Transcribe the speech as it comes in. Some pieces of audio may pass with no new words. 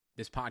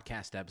This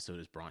podcast episode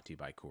is brought to you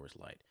by Coors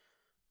Light.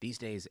 These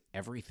days,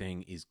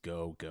 everything is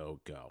go, go,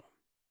 go.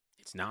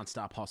 It's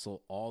nonstop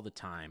hustle all the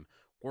time.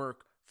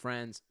 Work,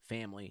 friends,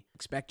 family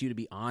expect you to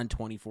be on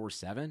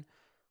 24/7.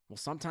 Well,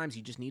 sometimes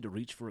you just need to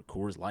reach for a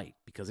Coors Light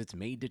because it's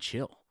made to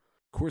chill.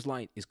 Coors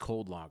Light is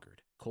cold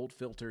lagered, cold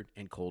filtered,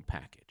 and cold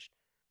packaged.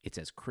 It's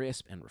as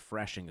crisp and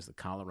refreshing as the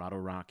Colorado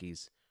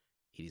Rockies.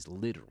 It is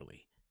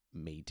literally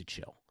made to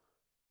chill.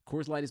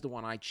 Coors Light is the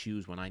one I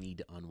choose when I need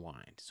to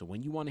unwind. So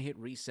when you want to hit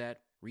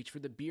reset, reach for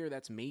the beer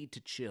that's made to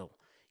chill.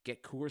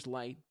 Get Coors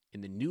Light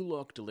in the new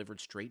look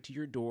delivered straight to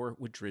your door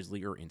with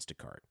Drizzly or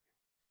Instacart.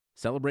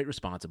 Celebrate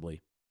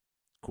responsibly.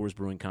 Coors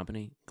Brewing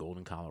Company,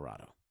 Golden,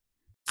 Colorado.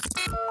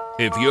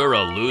 If you're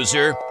a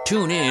loser,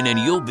 tune in and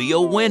you'll be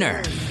a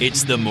winner.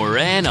 It's the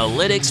Moran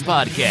Analytics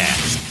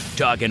Podcast.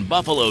 Talking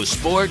Buffalo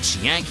sports,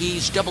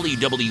 Yankees,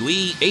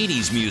 WWE,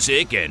 80s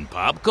music, and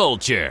pop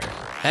culture.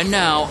 And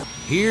now,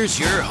 here's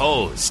your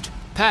host,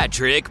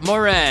 Patrick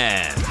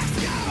Moran.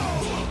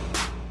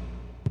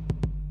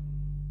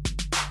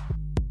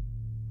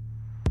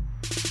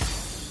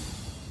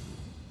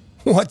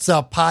 What's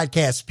up,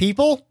 podcast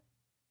people?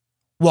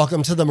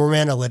 Welcome to the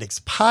Moran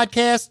Analytics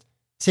Podcast.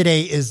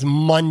 Today is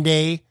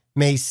Monday,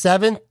 May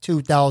 7th,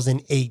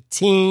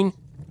 2018.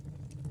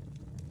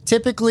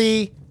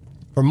 Typically,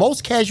 for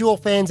most casual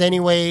fans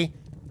anyway,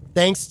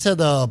 thanks to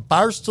the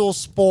Barstool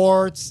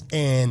Sports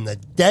and the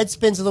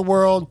Deadspins of the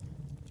world,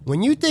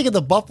 when you think of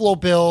the Buffalo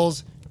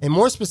Bills, and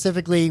more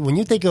specifically, when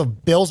you think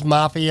of Bills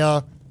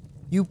Mafia,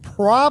 you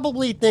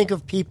probably think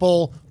of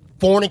people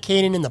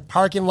fornicating in the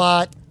parking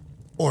lot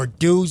or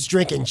dudes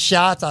drinking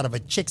shots out of a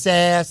chick's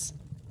ass,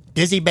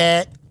 dizzy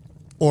bat,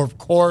 or of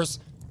course,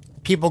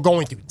 people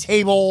going through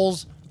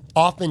tables,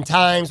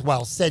 oftentimes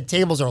while said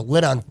tables are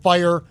lit on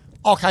fire,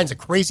 all kinds of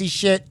crazy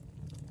shit.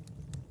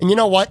 And you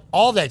know what?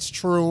 All that's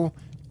true.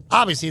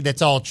 Obviously,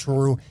 that's all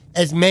true.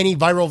 As many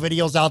viral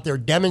videos out there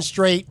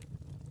demonstrate,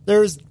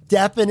 there's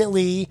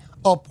definitely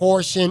a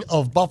portion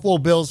of Buffalo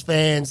Bills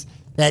fans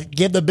that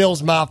give the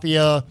Bills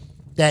Mafia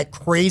that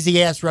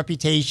crazy-ass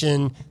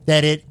reputation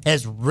that it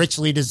has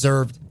richly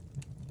deserved.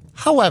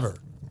 However,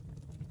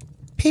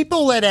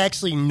 people that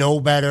actually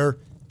know better,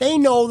 they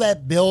know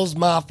that Bills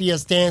Mafia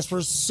stands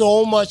for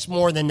so much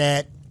more than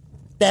that,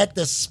 that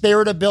the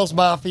spirit of Bills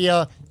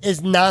Mafia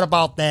is not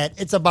about that.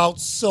 It's about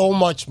so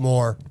much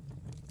more.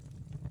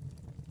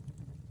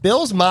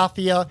 Bills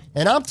Mafia,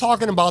 and I'm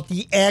talking about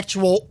the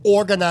actual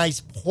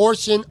organized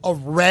portion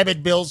of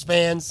rabid Bills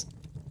fans,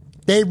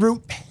 they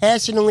root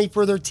passionately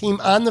for their team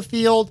on the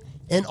field,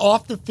 and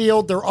off the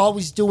field, they're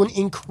always doing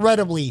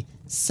incredibly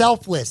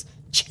selfless,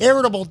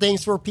 charitable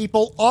things for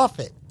people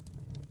off it.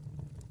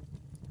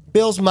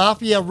 Bills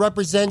Mafia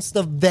represents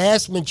the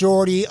vast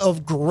majority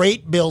of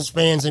great Bills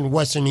fans in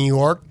Western New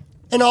York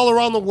and all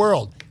around the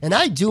world. And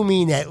I do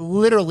mean that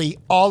literally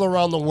all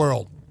around the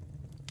world.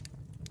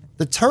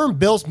 The term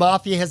Bills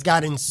Mafia has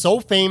gotten so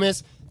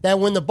famous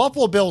that when the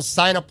Buffalo Bills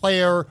sign a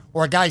player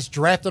or a guy's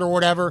drafted or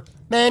whatever,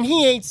 man,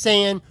 he ain't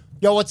saying,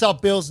 yo, what's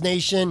up, Bills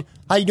Nation?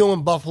 How you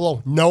doing,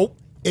 Buffalo? Nope.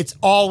 It's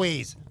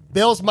always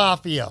Bills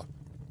Mafia.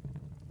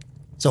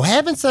 So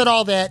having said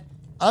all that,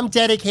 I'm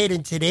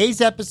dedicating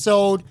today's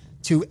episode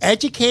to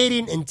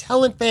educating and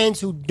telling fans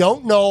who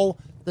don't know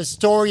the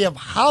story of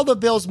how the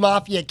Bills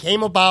Mafia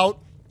came about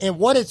and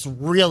what it's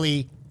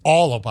really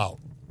all about.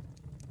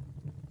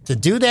 To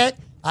do that,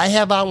 I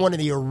have on one of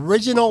the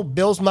original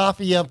Bills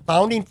Mafia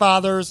founding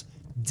fathers,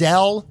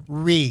 Del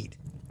Reid.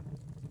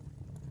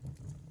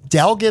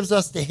 Del gives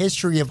us the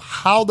history of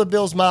how the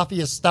Bills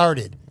Mafia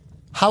started,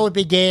 how it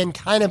began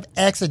kind of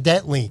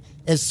accidentally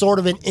as sort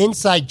of an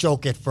inside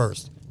joke at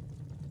first.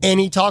 And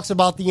he talks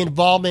about the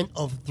involvement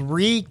of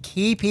three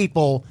key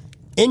people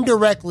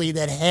indirectly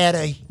that had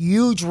a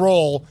huge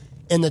role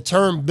in the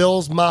term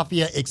Bills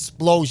Mafia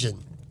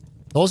explosion.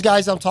 Those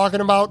guys I'm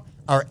talking about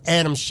are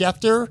Adam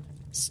Schefter,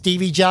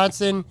 Stevie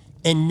Johnson,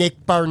 and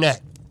Nick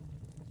Barnett.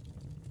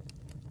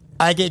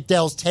 I get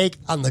Del's take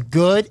on the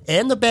good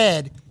and the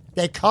bad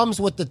that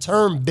comes with the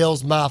term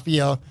Bills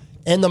Mafia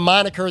and the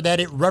moniker that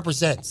it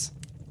represents.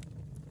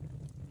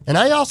 And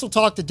I also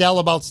talked to Del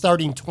about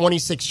starting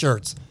 26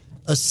 Shirts,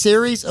 a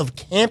series of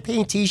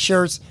campaign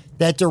t-shirts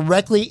that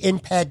directly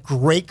impact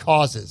great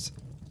causes.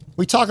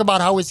 We talk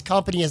about how his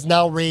company has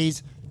now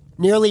raised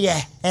nearly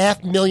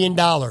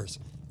 $500,000.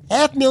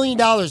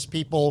 $500,000,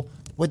 people,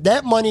 with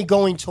that money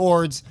going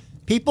towards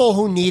people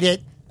who need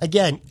it.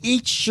 Again,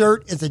 each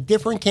shirt is a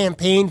different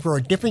campaign for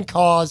a different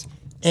cause,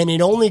 and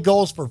it only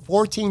goes for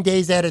 14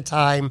 days at a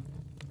time.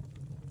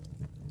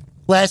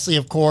 Lastly,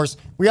 of course,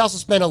 we also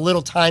spent a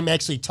little time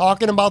actually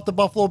talking about the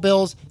Buffalo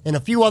Bills and a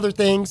few other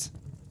things.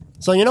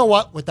 So you know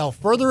what? Without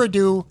further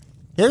ado,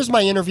 here's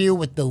my interview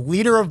with the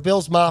leader of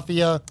Bills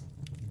Mafia,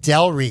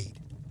 Del Reid.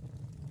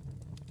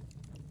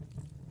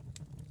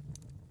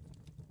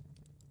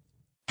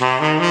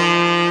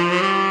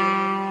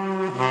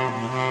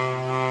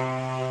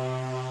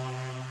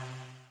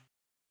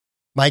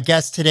 My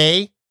guest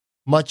today,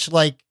 much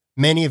like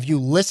many of you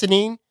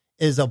listening,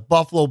 is a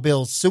Buffalo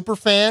Bills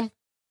superfan.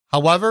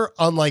 However,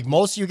 unlike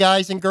most of you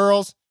guys and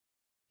girls,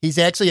 He's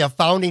actually a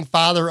founding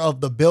father of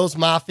the Bills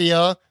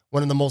Mafia,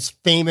 one of the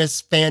most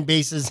famous fan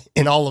bases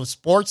in all of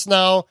sports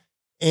now.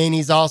 And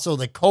he's also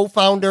the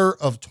co-founder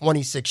of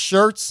 26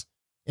 Shirts,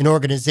 an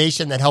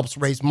organization that helps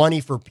raise money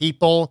for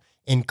people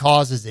and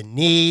causes in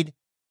need.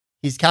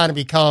 He's kind of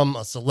become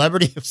a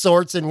celebrity of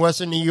sorts in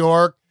Western New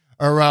York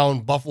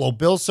around Buffalo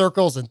Bills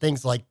circles and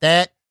things like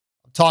that.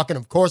 I'm talking,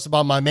 of course,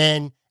 about my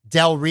man,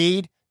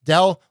 Reid.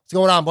 Del, what's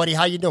going on, buddy?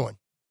 How you doing?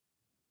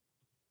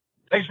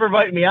 Thanks for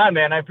inviting me on,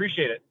 man. I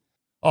appreciate it.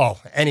 Oh,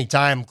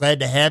 anytime. Glad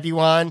to have you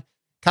on.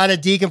 Kind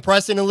of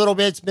decompressing a little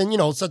bit. It's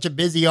been, such a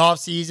busy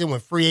offseason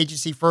with free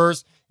agency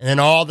first and then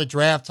all the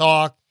draft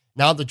talk.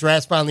 Now the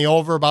draft's finally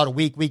over about a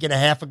week and a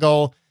half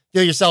ago.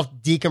 Feel yourself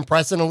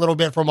decompressing a little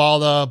bit from all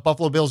the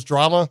Buffalo Bills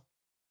drama?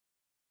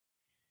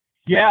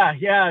 Yeah.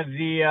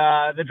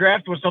 The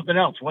draft was something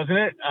else, wasn't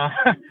it?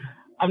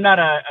 I'm not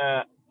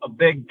a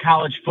big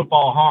college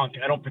football honk.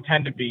 I don't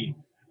pretend to be.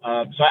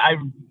 So I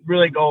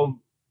really go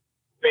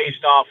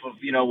based off of,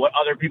 what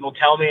other people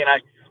tell me. And I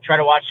try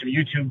to watch some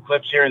YouTube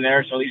clips here and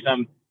there. So at least I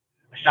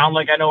sound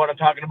like I know what I'm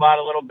talking about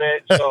a little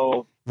bit.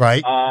 So,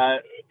 right.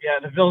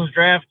 The Bills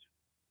draft,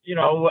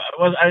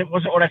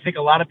 wasn't what I think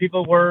a lot of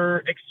people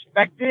were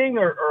expecting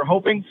or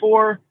hoping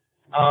for.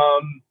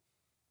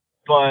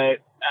 But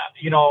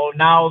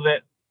now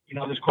that,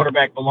 this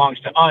quarterback belongs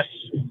to us,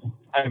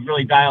 I've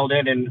really dialed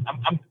in, and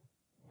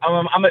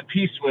I'm at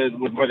peace with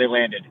where they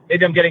landed.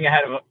 Maybe I'm getting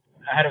ahead of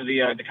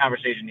the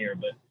conversation here,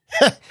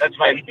 but that's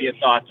my immediate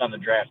thoughts on the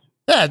draft.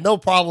 Yeah, no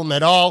problem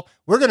at all.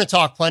 We're going to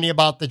talk plenty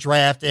about the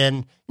draft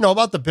and,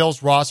 about the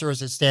Bills roster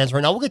as it stands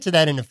right now. We'll get to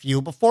that in a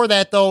few. Before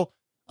that, though,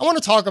 I want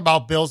to talk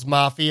about Bills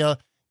Mafia.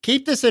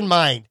 Keep this in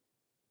mind.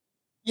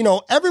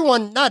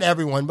 Everyone, not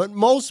everyone, but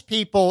most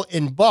people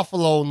in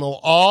Buffalo know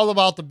all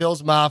about the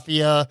Bills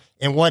Mafia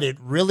and what it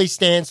really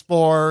stands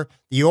for,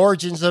 the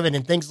origins of it,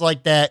 and things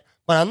like that.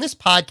 But on this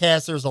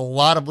podcast, there's a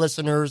lot of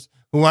listeners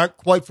who aren't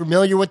quite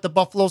familiar with the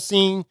Buffalo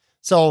scene.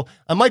 So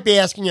I might be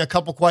asking you a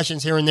couple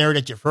questions here and there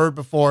that you've heard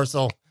before.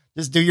 So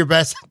just do your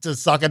best to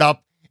suck it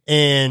up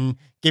and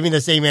give me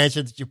the same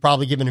answer that you've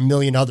probably given a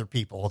million other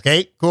people.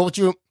 Okay? Cool with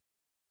you?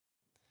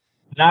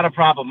 Not a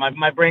problem.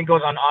 My brain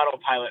goes on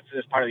autopilot for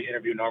this part of the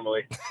interview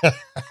normally. All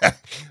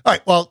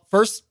right. Well,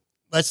 first,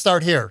 let's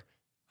start here.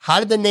 How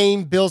did the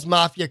name Bills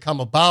Mafia come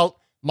about?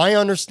 My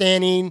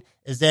understanding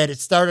is that it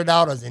started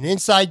out as an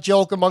inside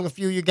joke among a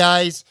few of you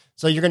guys.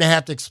 So you're going to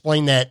have to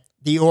explain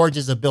the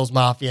origins of Bills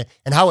Mafia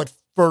and how it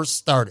first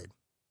started.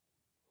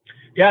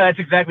 Yeah, that's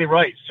exactly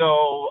right.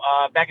 So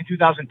back in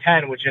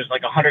 2010, which is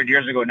like 100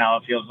 years ago now,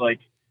 it feels like,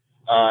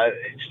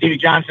 Stevie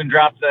Johnson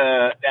dropped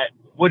that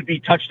would-be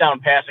touchdown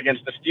pass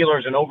against the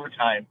Steelers in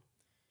overtime.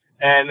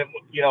 And,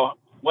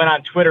 went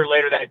on Twitter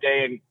later that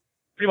day and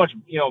pretty much,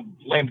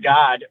 blamed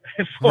God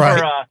for,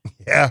 right.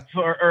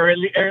 or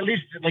at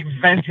least like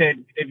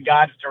vented in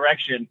God's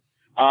direction,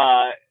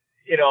 about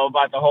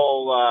the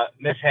whole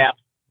mishap.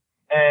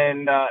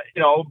 And,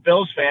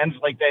 Bills fans,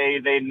 like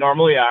they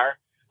normally are,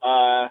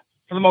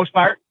 for the most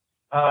part,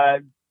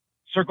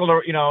 circled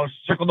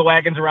the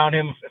wagons around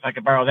him, if I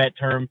could borrow that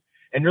term,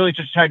 and really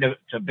just tried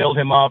to build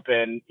him up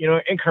and,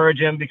 encourage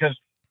him, because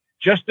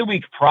just the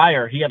week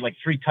prior, he had like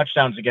 3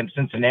 touchdowns against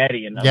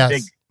Cincinnati and a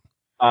big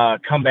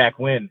comeback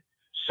win.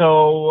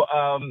 So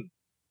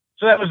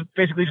that was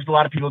basically just a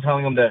lot of people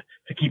telling him to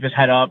keep his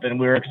head up, and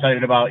we were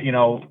excited about,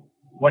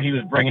 what he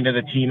was bringing to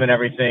the team and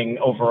everything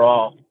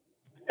overall.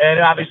 And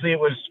obviously it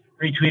was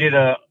retweeted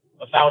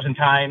 1,000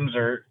 times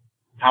or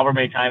however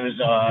many times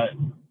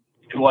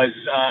it was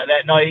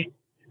that night.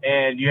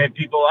 And you had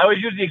people, I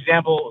always use the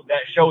example that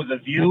show The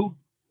View,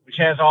 which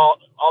has all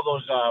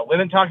those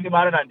women talking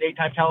about it on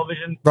daytime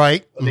television.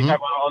 Right. They talk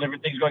about all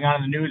different things going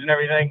on in the news and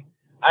everything.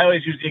 I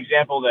always use the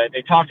example that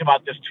they talked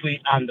about this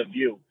tweet on The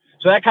View.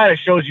 So that kind of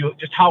shows you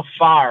just how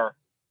far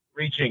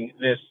reaching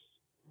this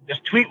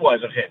tweet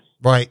was of his.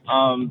 Right.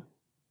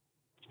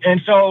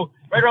 And so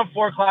right around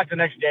 4:00 the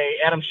next day,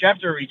 Adam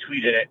Schefter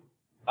retweeted it.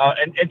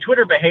 And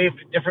Twitter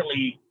behaved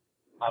differently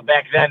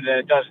back then than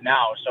it does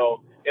now.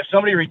 So if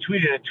somebody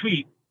retweeted a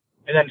tweet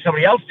and then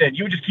somebody else did,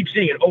 you would just keep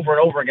seeing it over and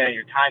over again in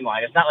your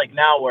timeline. It's not like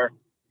now where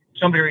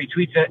somebody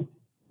retweets it,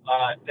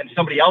 then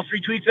somebody else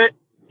retweets it.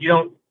 You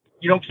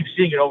don't keep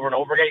seeing it over and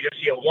over again. You just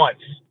see it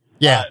once.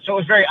 Yeah. So it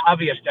was very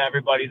obvious to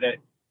everybody that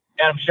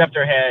Adam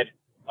Schefter had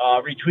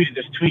retweeted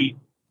this tweet,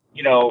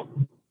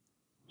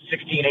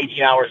 16,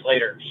 18 hours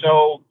later.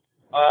 So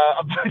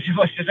a bunch of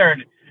us just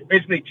started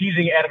basically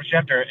teasing Adam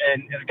Schefter.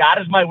 And as God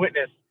is my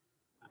witness,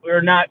 we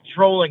were not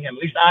trolling him.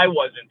 At least I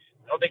wasn't.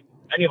 I don't think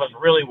any of us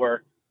really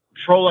were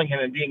trolling him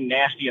and being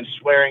nasty and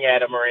swearing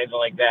at him or anything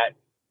like that.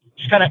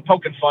 Just kind of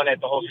poking fun at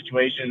the whole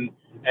situation.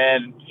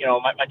 And,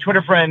 my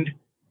Twitter friend,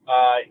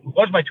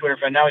 was my Twitter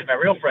friend, now he's my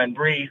real friend,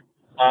 Bree,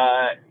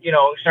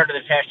 started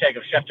this hashtag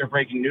of Schefter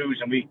breaking news.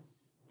 And we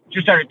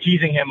just started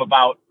teasing him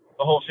about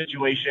the whole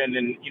situation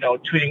and,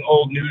 tweeting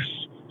old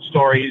news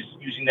stories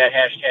using that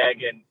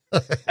hashtag, and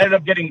ended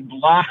up getting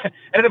blocked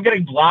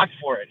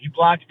for it. He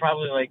blocked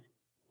probably like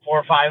 4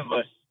 or 5 of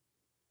us.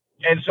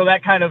 And so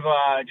that kind of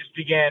just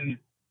began,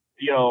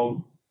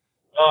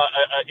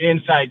 an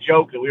inside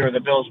joke that we were the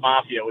Bills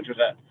Mafia, which was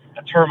a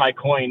term I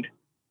coined,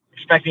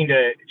 expecting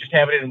to just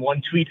have it in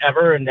one tweet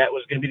ever, and that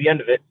was going to be the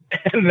end of it.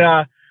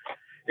 And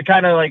it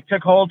kind of like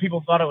took hold.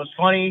 People thought it was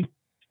funny.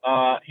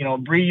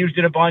 Bree used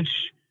it a bunch,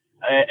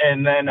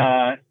 and then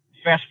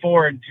fast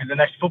forward to the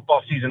next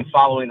football season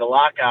following the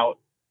lockout.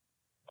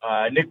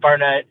 Nick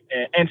Barnett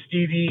and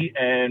Stevie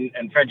and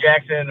Fred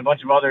Jackson and a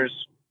bunch of others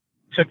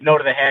took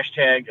note of the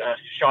hashtag.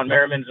 Sean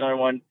Merriman's another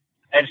one,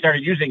 and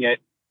started using it.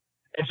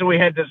 And so we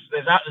had this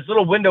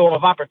little window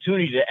of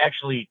opportunity to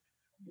actually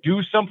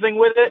do something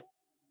with it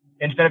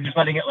instead of just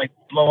letting it like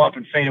blow up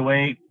and fade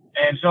away.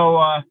 And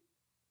so,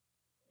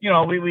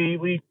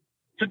 we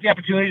took the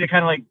opportunity to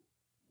kind of like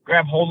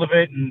grab hold of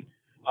it. And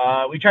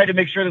we tried to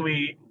make sure that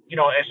we,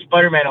 as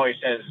Spider-Man always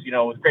says,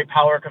 with great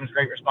power comes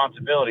great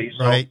responsibility.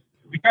 So right.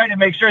 We tried to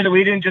make sure that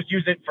we didn't just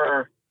use it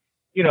for,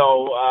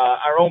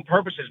 our own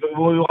purposes, but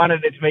we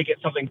wanted it to make it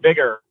something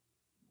bigger.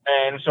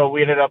 And so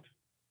we ended up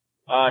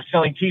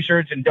selling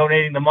T-shirts and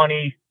donating the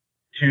money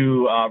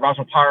to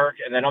Roswell Park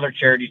and then other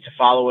charities to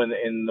follow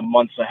in the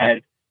months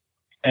ahead.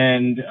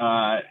 And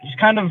just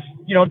kind of,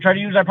 try to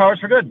use our powers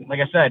for good, like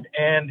I said.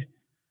 And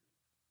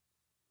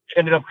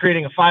ended up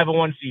creating a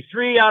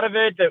 501c3 out of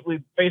it that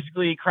we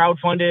basically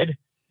crowdfunded.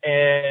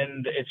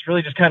 And it's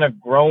really just kind of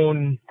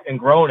grown and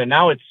grown. And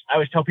now I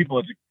always tell people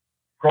it's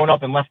grown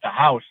up and left the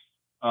house.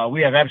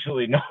 We have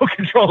absolutely no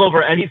control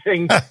over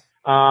anything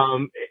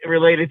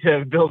related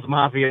to Bill's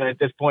Mafia at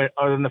this point,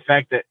 other than the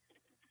fact that,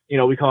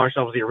 we call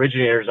ourselves the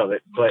originators of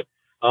it. But,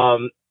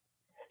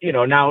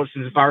 now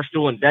since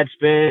Barstool and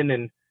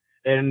Deadspin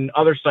and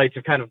other sites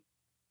have kind of,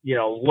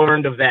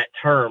 learned of that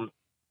term,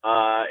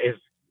 is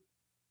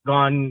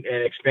gone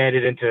and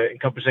expanded into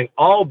encompassing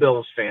all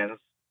Bills fans,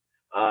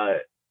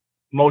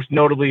 most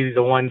notably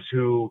the ones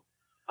who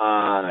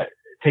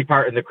take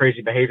part in the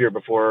crazy behavior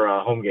before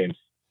home games.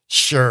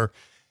 Sure.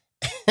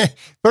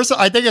 First of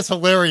all, I think it's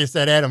hilarious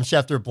that Adam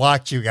Schefter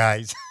blocked you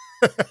guys.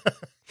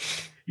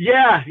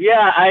 Yeah.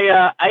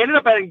 I ended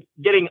up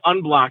getting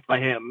unblocked by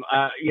him.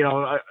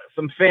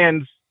 Some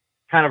fans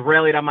kind of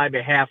rallied on my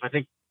behalf. I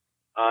think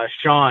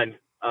Sean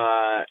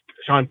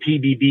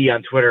PBB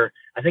on Twitter,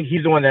 I think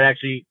he's the one that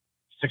actually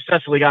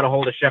successfully got a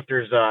hold of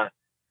Schefter's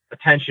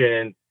attention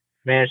and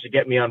managed to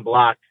get me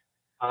unblocked.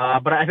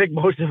 But I think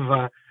most of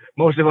us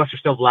are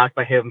still blocked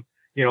by him,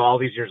 all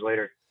these years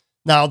later.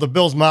 Now, the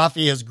Bills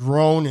Mafia has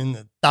grown in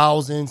the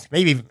thousands,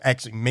 maybe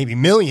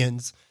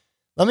millions.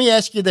 Let me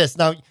ask you this.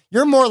 Now,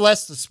 you're more or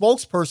less the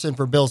spokesperson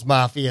for Bills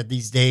Mafia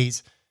these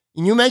days.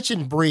 And you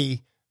mentioned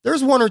Bree.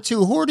 There's one or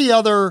two. Who are the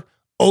other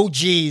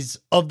OGs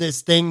of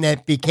this thing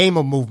that became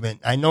a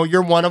movement? I know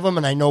you're one of them,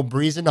 and I know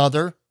Bree's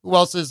another. Who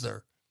else is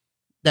there?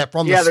 That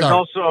from the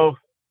start?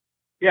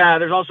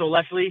 There's also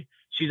Leslie.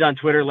 She's on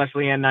Twitter,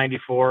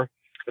 LeslieAnn94.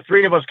 The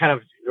three of us kind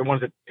of the ones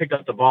that picked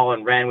up the ball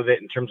and ran with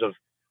it in terms of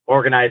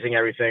organizing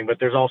everything. But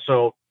there's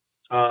also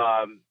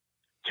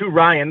two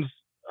Ryans,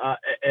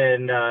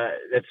 and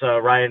it's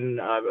Ryan,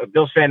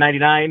 Bills Fan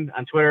 99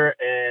 on Twitter,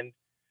 and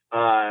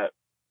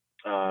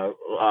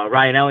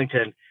Ryan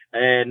Ellington.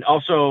 And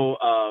also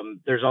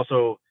there's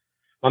also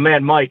my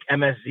man Mike,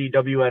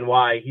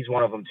 MSZWNY. He's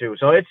one of them too.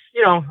 So it's,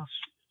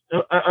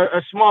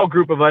 a small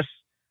group of us,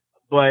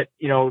 but,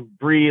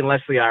 Bree and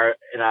Leslie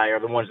and I are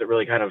the ones that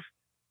really kind of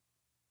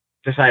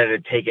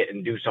decided to take it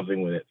and do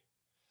something with it.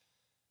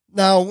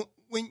 Now,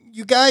 when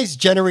you guys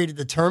generated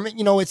the term,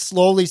 it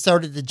slowly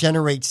started to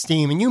generate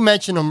steam. And you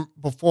mentioned them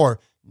before.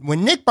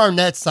 When Nick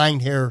Barnett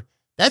signed here,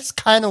 that's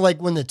kind of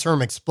like when the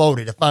term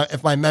exploded,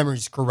 if my memory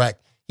is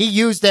correct. He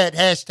used that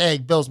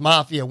hashtag Bills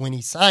Mafia when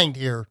he signed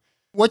here.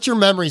 What's your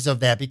memories of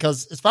that?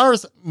 Because as far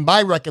as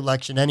my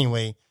recollection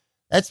anyway,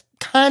 that's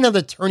kind of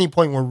the turning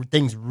point where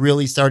things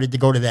really started to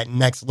go to that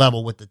next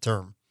level with the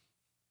term.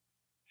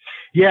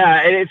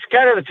 Yeah, and it's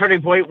kind of the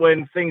turning point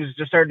when things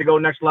just started to go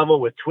next level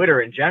with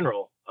Twitter in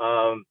general.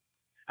 I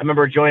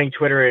remember joining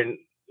Twitter in,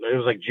 it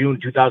was like June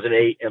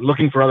 2008 and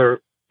looking for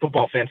other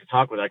football fans to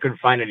talk with. I couldn't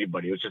find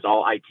anybody. It was just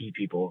all IT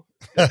people.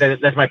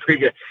 That's my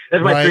previous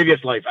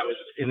life. I was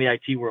in the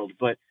IT world.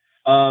 But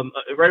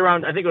right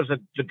around, I think it was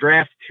the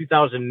draft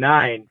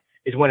 2009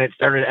 is when it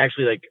started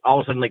actually, like, all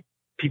of a sudden, like,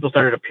 people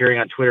started appearing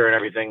on Twitter and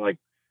everything, like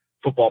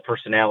football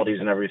personalities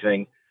and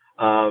everything.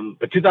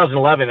 But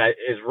 2011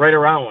 is right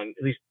around when,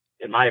 at least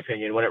in my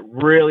opinion, when it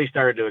really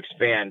started to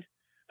expand.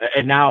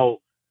 And now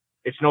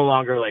it's no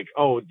longer like,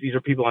 oh, these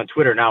are people on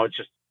Twitter. Now it's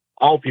just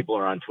all people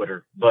are on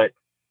Twitter. But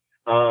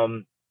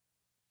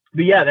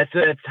yeah,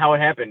 that's how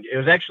it happened. It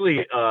was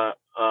actually a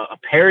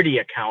parody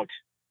account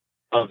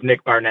of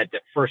Nick Barnett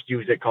that first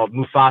used it, called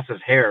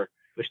Mufasa's Hair,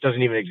 which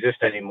doesn't even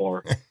exist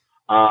anymore.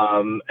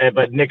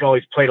 But Nick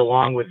always played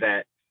along with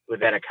that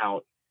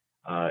account.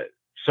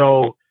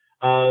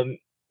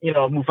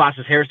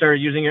 Mufasa's Hair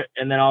started using it,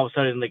 and then all of a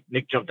sudden, like,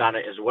 Nick jumped on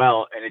it as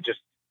well, and it just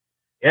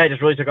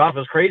really took off. It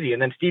was crazy.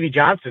 And then Stevie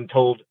Johnson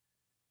told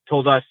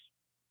us,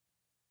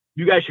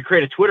 you guys should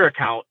create a Twitter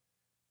account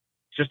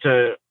just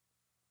to,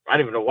 I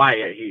don't even know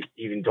why he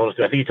even told us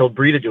to. I think he told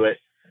Bree to do it.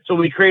 So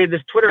we created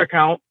this Twitter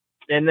account,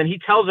 and then he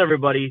tells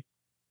everybody,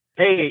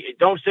 hey,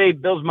 don't say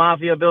Bills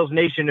Mafia, Bills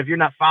Nation if you're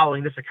not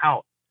following this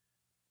account.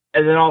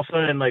 And then all of a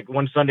sudden, like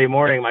one Sunday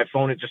morning, my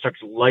phone, it just starts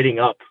lighting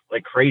up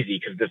like crazy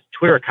because this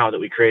Twitter account that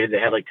we created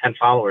that had like 10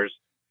 followers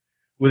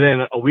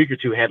within a week or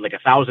two had like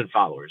 1,000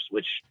 followers,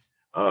 which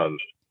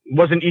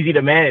wasn't easy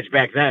to manage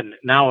back then.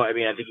 Now, I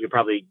mean, I think you could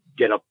probably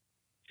get up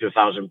to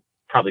 1,000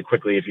 probably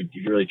quickly if you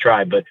really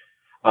try. But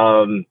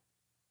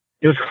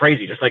it was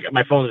crazy. Just like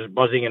my phone was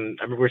buzzing, and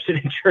I remember we're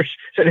sitting in church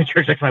next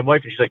to my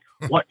wife, and she's like,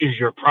 "What is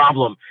your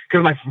problem?"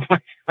 Because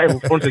my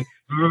phone's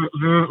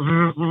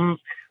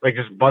like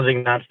just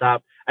buzzing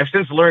nonstop. I've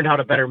since learned how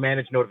to better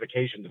manage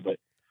notifications, but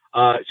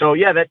so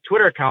yeah, that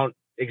Twitter account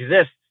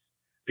exists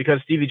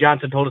because Stevie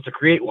Johnson told us to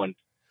create one.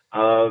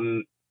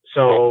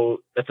 So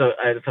that's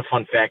a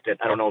fun fact that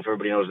I don't know if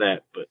everybody knows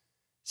that, but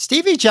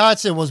Stevie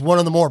Johnson was one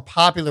of the more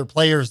popular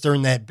players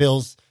during that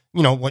Bills,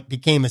 what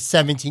became a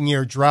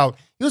 17-year drought.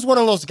 He was one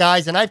of those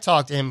guys, and I've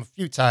talked to him a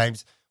few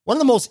times, one of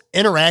the most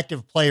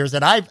interactive players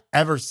that I've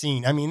ever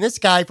seen. I mean, this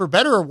guy, for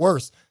better or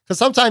worse, because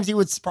sometimes he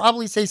would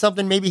probably say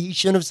something maybe he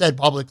shouldn't have said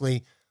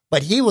publicly,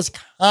 but he was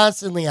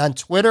constantly on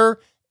Twitter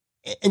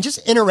and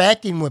just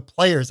interacting with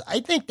players. I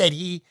think that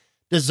he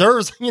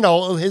deserves,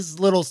 his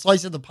little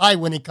slice of the pie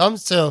when it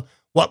comes to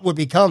what would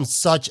become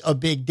such a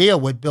big deal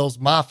with Bills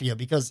Mafia,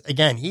 because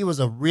again, he was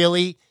a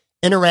really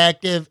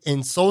interactive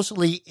and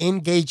socially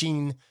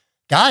engaging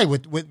guy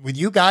with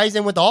you guys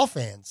and with all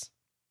fans.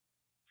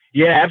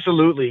 Yeah,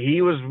 absolutely.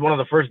 He was one of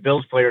the first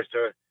Bills players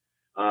to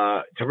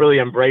really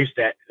embrace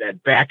that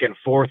back and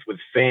forth with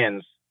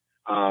fans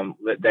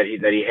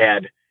that he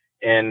had.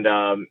 And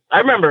I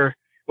remember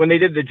when they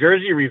did the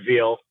jersey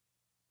reveal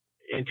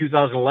in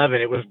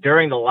 2011, it was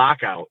during the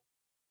lockout.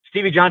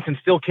 Stevie Johnson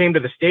still came to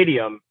the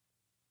stadium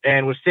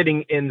and was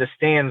sitting in the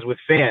stands with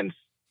fans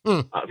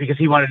because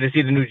he wanted to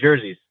see the new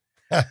jerseys.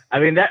 I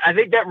mean, I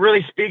think that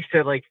really speaks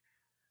to like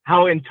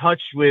how in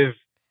touch with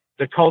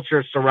the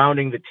culture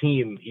surrounding the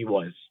team he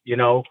was. He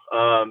was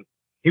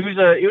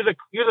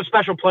a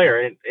special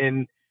player,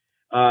 and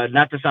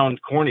not to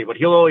sound corny, but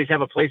he'll always have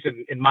a place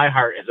in my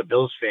heart as a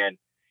Bills fan.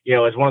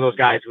 As one of those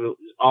guys who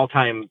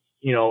all-time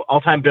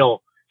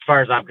Bill, as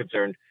far as I'm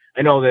concerned.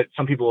 I know that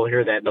some people will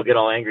hear that and they'll get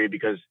all angry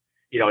because,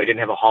 he didn't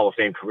have a Hall of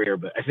Fame career,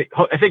 but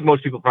I think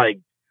most people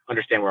probably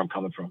understand where I'm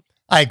coming from.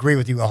 I agree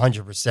with you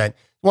 100%.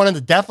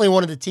 Definitely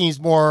one of the team's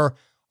more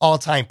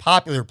all-time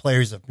popular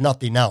players, if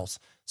nothing else.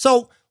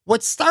 So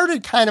what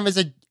started kind of as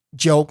a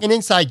joke, an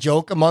inside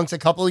joke amongst a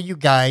couple of you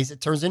guys, it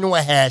turns into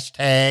a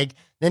hashtag,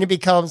 then it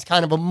becomes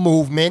kind of a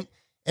movement,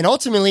 and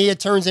ultimately it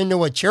turns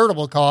into a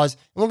charitable cause,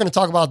 and we're going to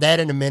talk about that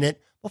in a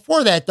minute.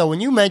 Before that, though,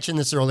 when you mentioned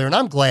this earlier, and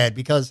I'm glad,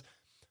 because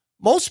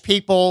most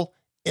people,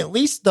 at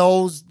least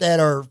those that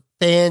are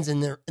fans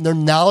and they're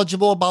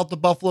knowledgeable about the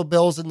Buffalo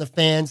Bills and the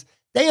fans,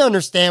 they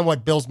understand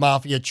what Bills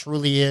Mafia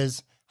truly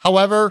is.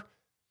 However,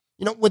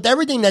 with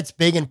everything that's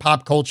big in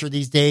pop culture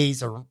these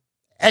days, or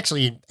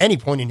actually at any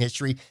point in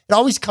history, it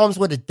always comes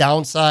with a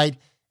downside.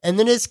 And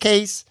in this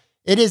case,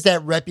 it is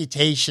that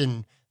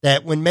reputation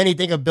that when many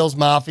think of Bills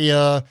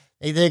Mafia,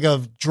 they think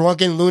of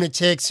drunken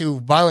lunatics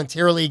who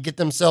voluntarily get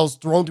themselves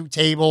thrown through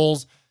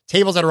tables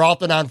that are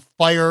often on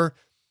fire.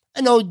 I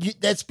know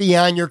that's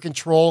beyond your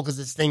control because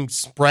this thing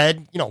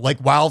spread,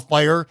 like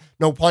wildfire,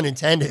 no pun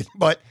intended.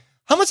 But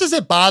how much does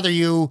it bother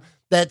you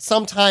that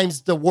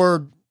sometimes the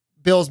word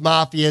Bills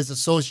Mafia is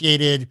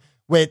associated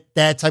with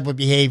that type of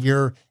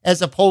behavior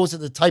as opposed to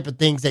the type of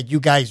things that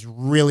you guys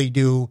really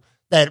do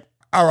that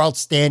are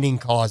outstanding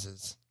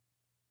causes?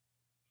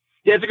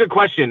 Yeah, it's a good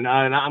question.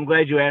 And I'm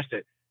glad you asked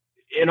it.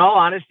 In all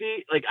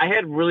honesty, like I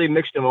had really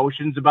mixed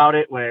emotions about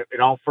it when it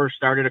all first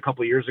started a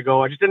couple of years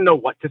ago. I just didn't know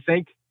what to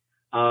think.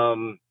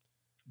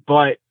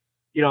 But,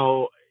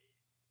 you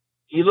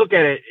look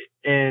at it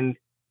and,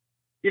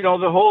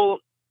 the whole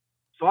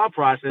thought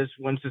process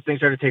once this thing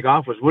started to take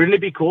off was, wouldn't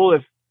it be cool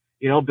if,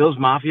 Bills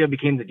Mafia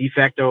became the de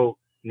facto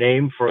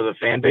name for the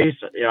fan base?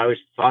 I always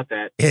thought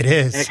that. It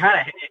is.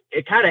 And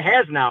it kind of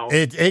has now.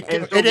 It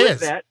is.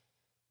 That,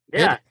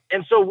 yeah.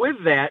 And so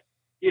with that,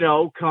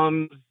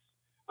 comes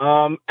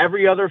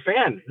every other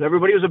fan.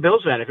 Everybody was a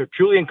Bills fan. If it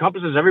truly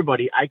encompasses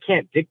everybody, I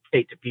can't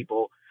dictate to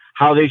people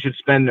how they should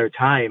spend their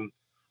time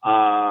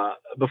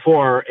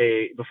before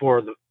a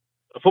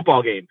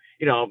football game.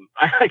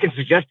 I can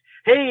suggest,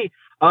 hey,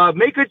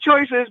 make good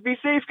choices, be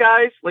safe,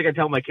 guys. Like I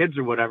tell my kids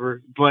or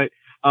whatever. But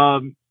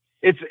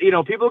it's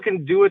people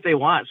can do what they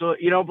want. So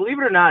believe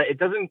it or not, it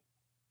doesn't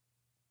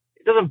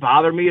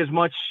bother me as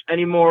much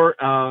anymore.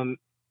 And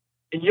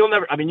you'll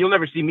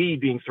never see me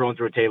being thrown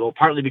through a table.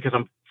 Partly because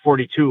I'm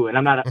 42 and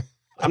I'm not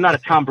a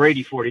Tom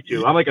Brady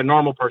 42. I'm like a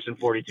normal person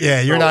 42. Yeah,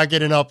 you're not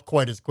getting up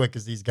quite as quick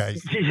as these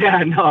guys.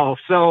 Yeah, no.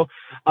 So,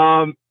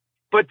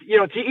 but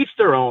to each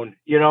their own.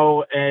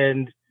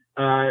 And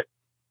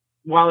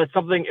while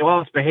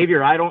it's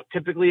behavior I don't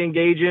typically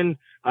engage in,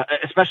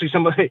 especially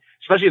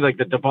like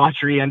the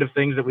debauchery end of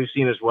things that we've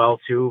seen as well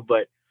too.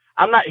 But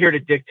I'm not here to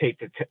dictate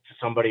to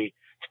somebody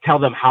to tell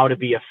them how to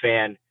be a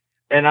fan,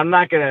 and I'm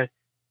not gonna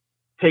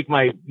take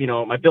my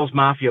Bills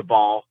Mafia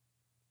ball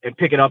and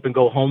pick it up and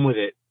go home with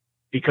it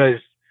because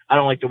I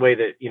don't like the way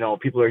that,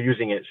 people are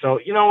using it. So,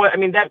 you know what? I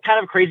mean, that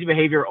kind of crazy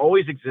behavior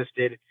always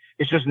existed.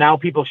 It's just now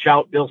people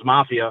shout Bills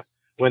Mafia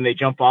when they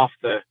jump off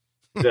the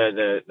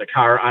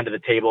car onto the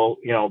table,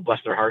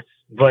 bless their hearts.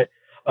 But,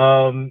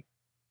 so,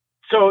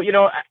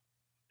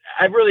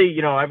 I've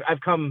really,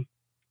 I've come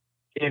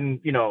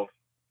in,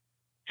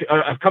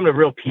 I've come to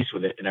real peace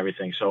with it and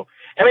everything. So,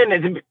 I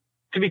mean,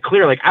 to be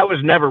clear, like, I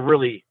was never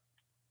really,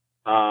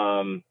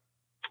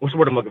 what's the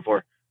word I'm looking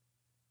for?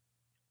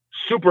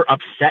 Super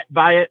upset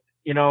by it,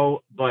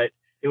 but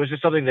it was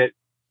just something that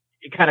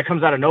it kind of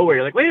comes out of nowhere.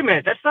 You're like, wait a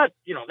minute, that's not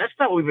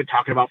what we've been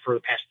talking about for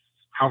the past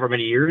however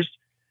many years.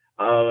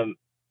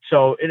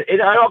 So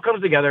it all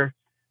comes together.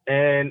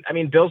 And I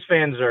mean, Bills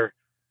fans are,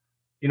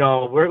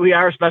 we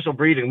are a special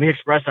breed, and we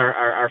express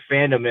our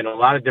fandom in a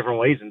lot of different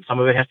ways. And some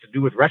of it has to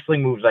do with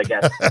wrestling moves, I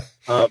guess.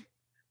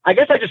 I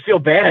guess I just feel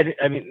bad.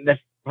 I mean,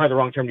 that's probably the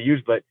wrong term to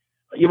use, but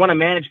you want to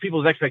manage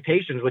people's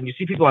expectations when you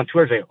see people on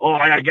Twitter say, "Oh,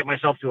 I got to get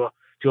myself to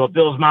a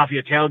Bills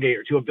Mafia tailgate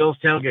or to a Bills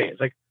tailgate."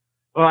 It's like,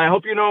 well, I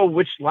hope you know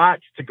which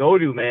lots to go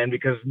to, man,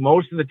 because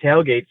most of the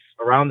tailgates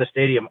around the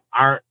stadium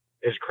aren't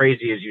as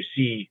crazy as you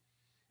see,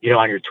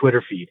 on your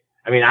Twitter feed.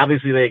 I mean,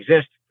 obviously they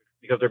exist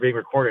because they're being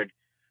recorded,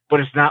 but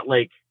it's not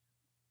like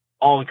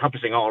all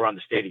encompassing all around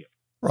the stadium.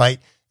 Right.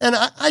 And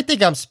I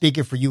think I'm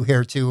speaking for you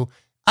here too.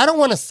 I don't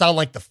want to sound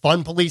like the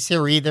fun police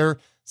here either.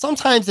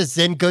 Sometimes it's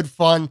in good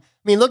fun.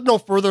 I mean, look no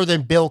further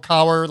than Bill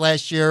Cowher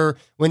last year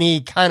when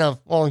he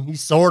he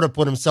sort of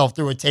put himself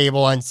through a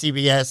table on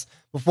CBS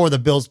before the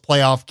Bills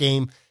playoff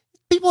game.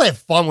 People have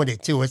fun with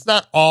it too. It's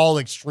not all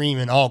extreme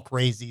and all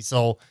crazy.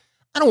 So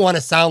I don't want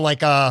to sound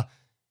like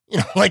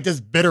like this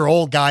bitter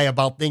old guy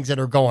about things that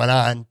are going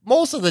on.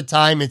 Most of the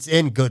time it's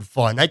in good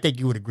fun. I think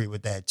you would agree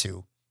with that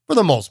too, for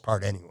the most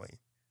part anyway.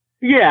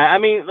 Yeah. I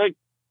mean, like,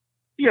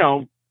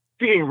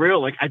 being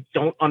real, like, I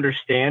don't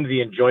understand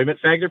the enjoyment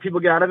factor people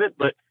get out of it,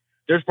 but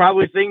there's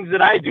probably things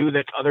that I do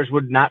that others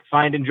would not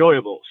find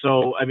enjoyable.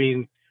 So, I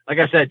mean, like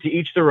I said, to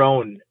each their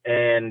own.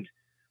 And,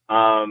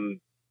 I'm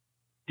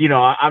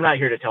not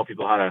here to tell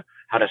people how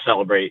to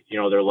celebrate,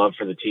 their love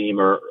for the team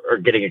or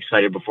getting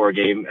excited before a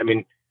game. I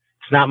mean,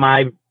 it's not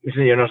my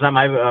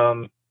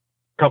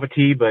cup of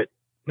tea, but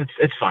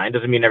it's fine.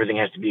 Doesn't mean everything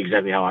has to be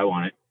exactly how I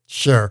want it.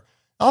 Sure.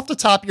 Off the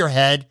top of your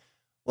head,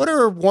 what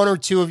are one or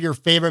two of your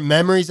favorite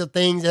memories of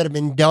things that have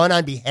been done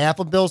on behalf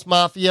of Bills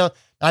Mafia?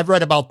 I've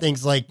read about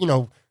things like,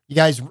 you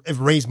guys have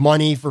raised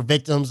money for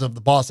victims of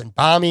the Boston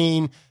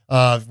bombing.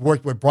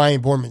 Worked with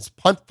Brian Borman's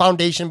Punt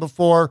Foundation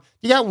before.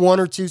 You got one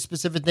or two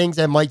specific things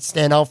that might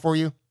stand out for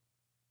you?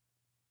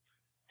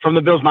 From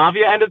the Bills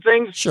Mafia end of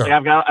things? Sure. Yeah,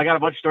 I got a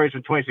bunch of stories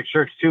from 26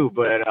 Shirts too,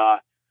 but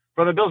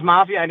from the Bills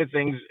Mafia end of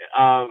things,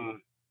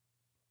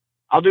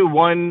 I'll do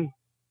one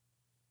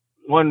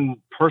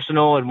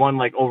personal and one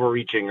like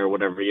overreaching or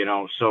whatever,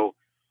 So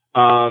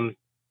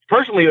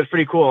personally, it was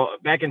pretty cool.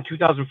 Back in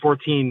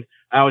 2014,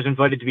 I was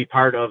invited to be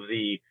part of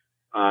the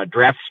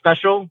draft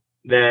special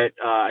that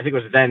I think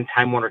it was then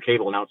Time Warner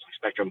Cable, now it's like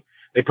Spectrum.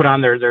 They put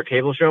on their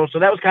cable show, so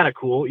that was kind of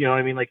cool. You know what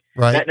I mean? Like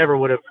right. That never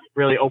would have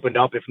really opened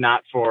up if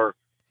not for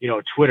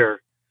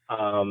Twitter.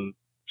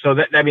 So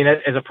that, I mean,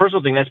 as a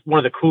personal thing, that's one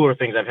of the cooler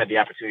things I've had the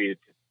opportunity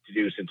to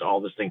do since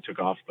all this thing took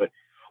off. But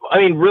I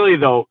mean, really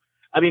though,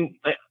 I mean,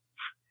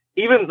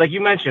 even like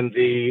you mentioned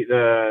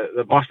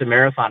the Boston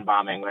Marathon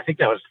bombing. I think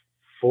that was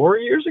 4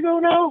 years ago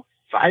now,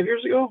 5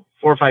 years ago,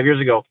 4 or 5 years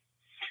ago.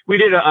 We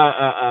did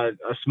a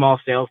small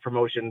sales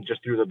promotion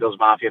just through the Bills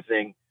Mafia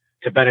thing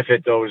to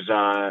benefit those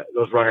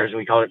runners, and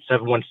we call it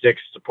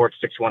 716 Support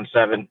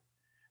 617.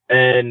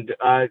 And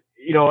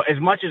as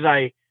much as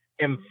I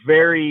am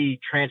very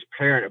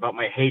transparent about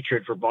my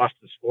hatred for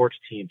Boston sports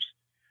teams,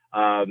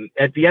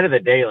 at the end of the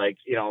day, like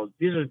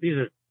these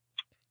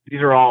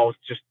are all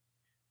just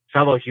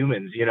fellow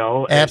humans,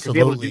 Absolutely. And to be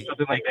able to do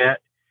something like that,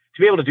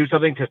 to be able to do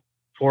something to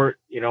support,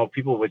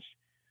 people, which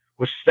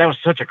that was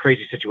such a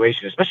crazy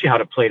situation, especially how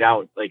it played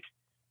out, like,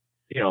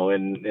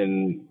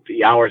 in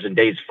the hours and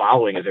days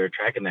following as they were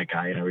tracking that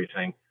guy and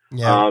everything.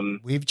 Yeah,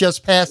 we've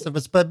just passed it.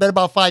 It's been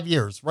about 5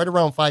 years, right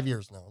around 5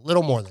 years now, a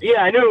little more than that.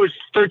 Yeah, I knew it was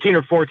 13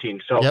 or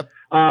 14. So, yep.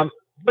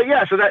 But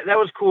yeah, so that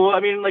was cool. I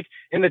mean, like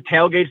in the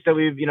tailgates that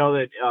we've,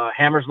 that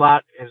Hammer's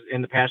Lot has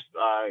in the past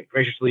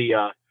graciously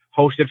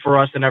hosted for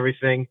us and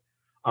everything.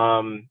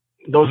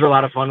 Those are a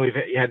lot of fun. We've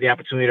had the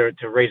opportunity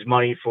to raise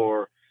money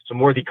for some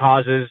worthy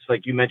causes,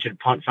 like you mentioned,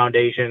 Punt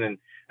Foundation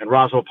and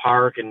Roswell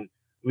Park, and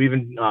we've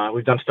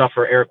done stuff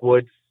for Eric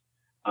Woods,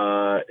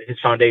 his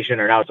foundation,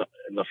 or now it's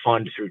the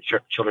fund through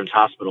Children's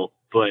Hospital.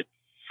 But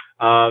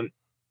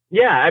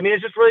yeah, I mean,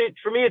 it's just really,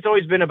 for me, it's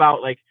always been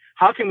about like,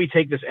 how can we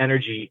take this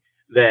energy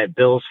that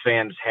Bills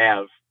fans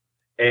have,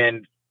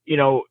 and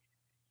because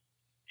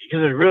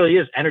it really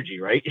is energy,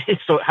 right?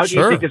 So how do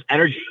you take this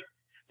energy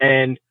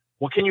and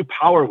what can you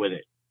power with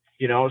it?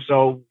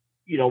 So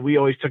we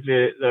always took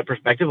the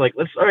perspective like,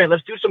 let's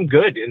do some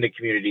good in the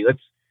community.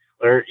 Let's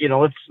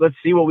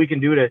see what we can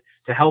do to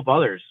help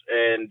others.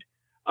 And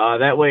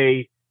that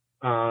way,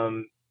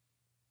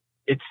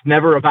 it's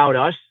never about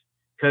us,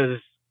 because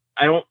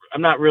I'm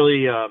not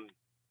really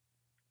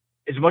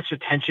as much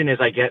attention as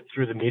I get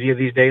through the media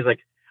these days, like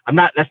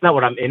that's not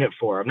what I'm in it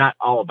for. I'm not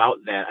all about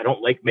that. I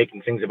don't like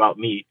making things about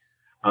me.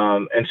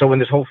 And so when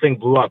this whole thing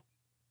blew up,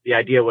 the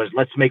idea was,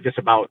 let's make this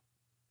about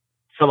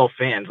fellow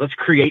fans. Let's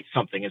create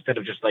something instead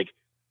of just like,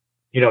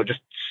 just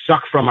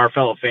suck from our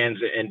fellow fans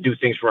and do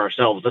things for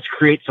ourselves. Let's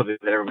create something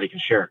that everybody can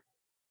share.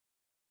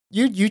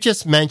 You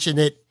just mentioned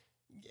it.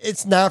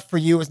 It's not for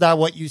you. It's not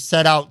what you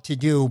set out to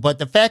do. But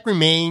the fact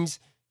remains,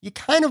 you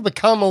kind of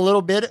become a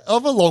little bit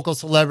of a local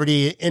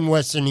celebrity in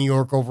Western New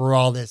York over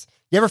all this.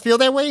 You ever feel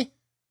that way?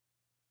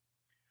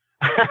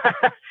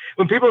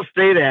 When people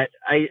say that,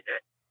 I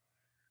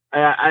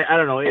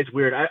don't know. It's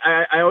weird.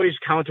 I always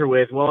counter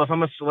with, well, if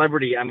I'm a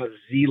celebrity, I'm a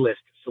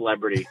Z-list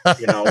celebrity, but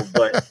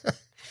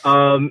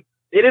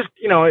it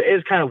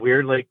is kind of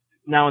weird. Like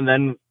now and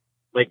then,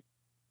 like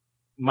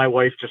my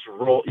wife just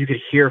you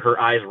could hear her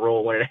eyes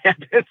roll when it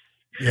happens.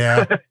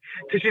 Yeah.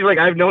 Cause she's like,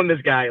 I've known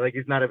this guy. Like,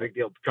 he's not a big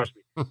deal. Trust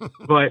me.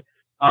 But,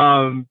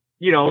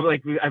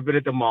 like I've been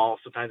at the mall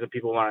sometimes when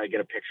people want to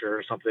get a picture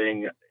or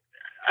something.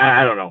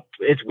 I don't know.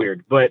 It's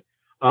weird, but,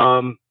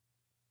 I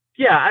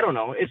don't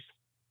know. It's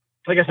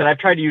like I said, I've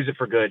tried to use it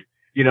for good.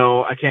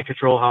 I can't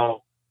control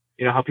how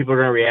people are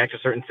going to react to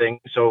certain things.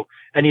 So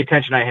any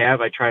attention I have,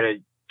 I try to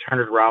turn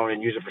it around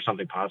and use it for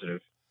something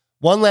positive.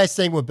 One last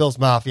thing with Bills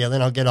Mafia,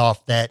 then I'll get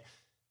off that.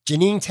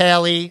 Janine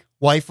Talley,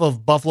 wife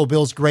of Buffalo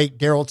Bills great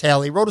Daryl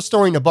Talley, wrote a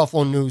story in the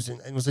Buffalo News,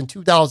 and it was in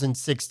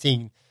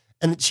 2016.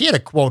 And she had a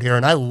quote here,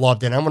 and I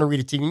loved it. I'm going to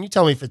read it to you, and you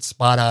tell me if it's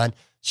spot on.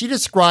 She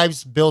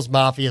describes Bills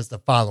Mafia as the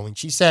following.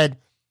 She said,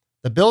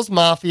 "The Bills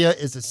Mafia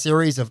is a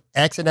series of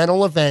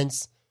accidental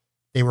events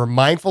they were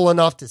mindful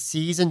enough to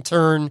seize and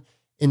turn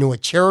into a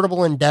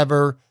charitable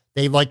endeavor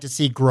they'd like to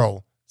see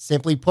grow.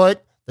 Simply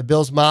put, the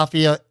Bills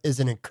Mafia is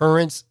an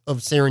occurrence of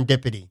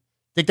serendipity."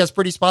 Think that's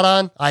pretty spot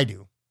on? I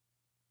do.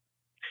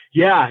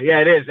 Yeah,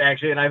 it is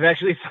actually. And I've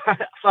actually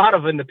thought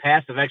of in the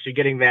past of actually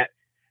getting that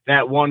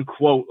one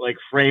quote like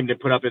framed and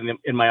put up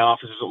in my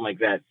office or something like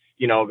that.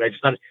 I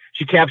just thought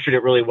she captured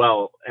it really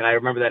well. And I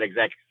remember that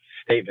exact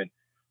statement.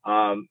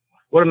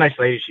 What a nice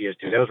lady she is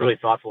too. That was really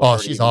thoughtful. Oh,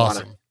 she's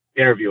awesome.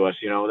 Interview us,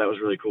 that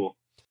was really cool.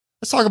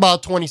 Let's talk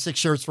about 26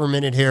 Shirts for a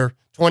minute here.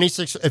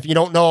 26, if you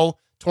don't know,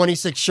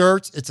 26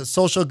 Shirts, it's a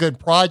social good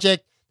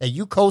project that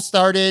you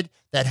co-started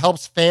that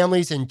helps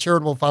families and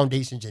charitable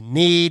foundations in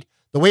need.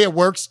 The way it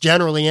works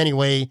generally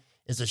anyway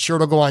is a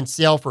shirt will go on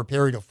sale for a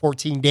period of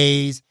 14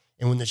 days.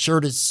 And when the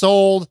shirt is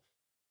sold,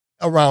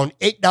 around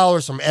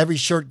 $8 from every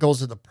shirt goes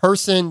to the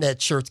person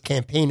that shirt's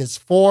campaign is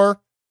for.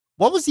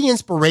 What was the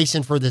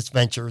inspiration for this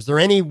venture? Is there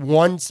any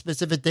one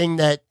specific thing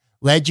that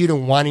led you to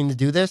wanting to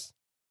do this?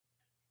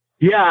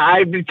 Yeah,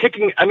 I've been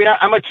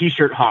I'm a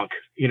t-shirt hunk,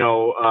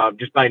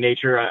 just by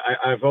nature.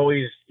 I've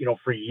always,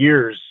 for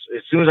years,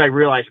 as soon as I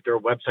realized that there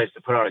were websites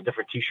to put out a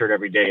different t-shirt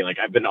every day, like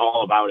I've been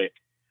all about it.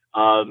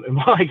 And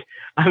like,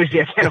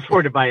 obviously I can't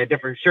afford to buy a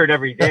different shirt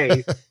every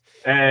day.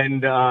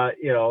 And, but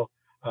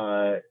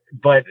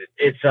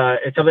it's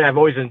something I've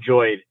always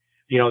enjoyed,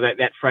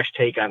 that fresh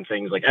take on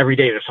things. Like every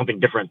day there's something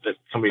different that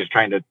somebody's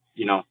trying to,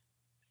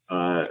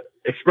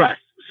 express.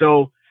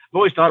 So I've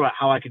always thought about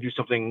how I could do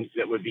something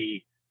that would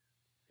be,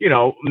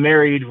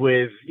 married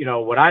with,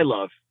 what I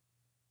love.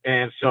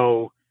 And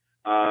so,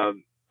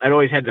 I'd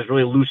always had this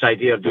really loose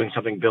idea of doing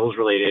something Bills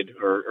related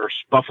or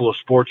Buffalo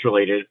sports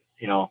related,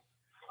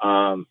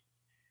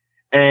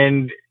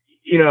 and,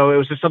 it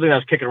was just something that I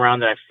was kicking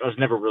around that I was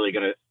never really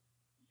going to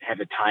have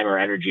the time or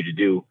energy to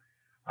do.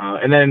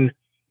 And then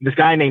this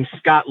guy named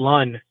Scott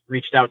Lunn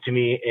reached out to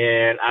me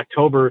in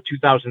October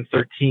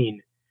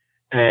 2013.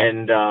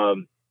 And,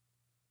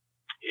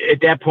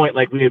 at that point,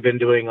 like we had been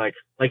doing like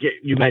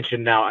you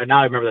mentioned now I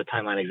remember the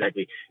timeline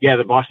exactly. Yeah.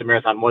 The Boston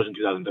Marathon was in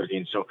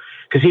 2013. So,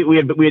 cause we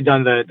had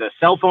done the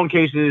cell phone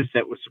cases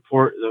that would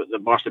support the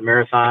Boston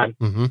Marathon,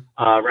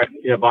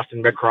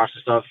 Boston Red Cross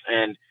and stuff.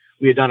 And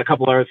we had done a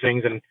couple other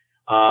things, and,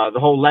 the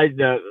whole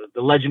the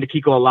legend of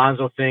Kiko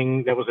Alonso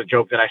thing, that was a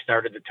joke that I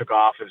started that took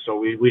off. And so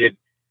we did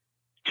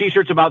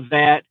t-shirts about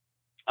that.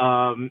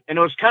 And it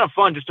was kind of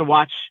fun just to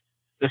watch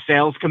the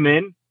sales come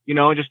in,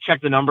 and just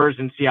check the numbers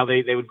and see how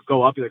they would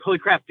go up. You're like, holy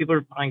crap, people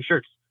are buying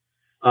shirts.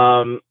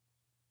 So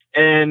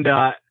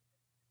I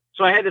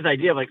had this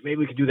idea of like, maybe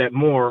we could do that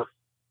more.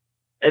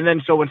 And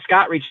then, so when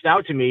Scott reached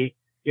out to me,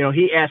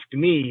 he asked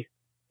me,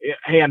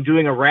 hey, I'm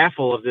doing a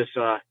raffle of this,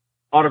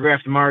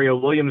 autographed Mario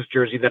Williams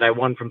jersey that I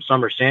won from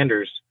Summer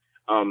Sanders.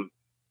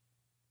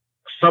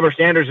 Summer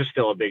Sanders is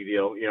still a big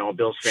deal,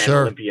 Bills fan,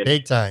 sure, Olympian.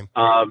 big time.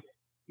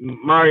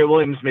 Mario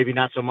Williams, maybe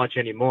not so much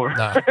anymore.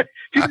 Nah.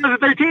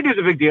 2013 is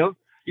a big deal,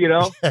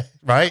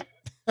 Right.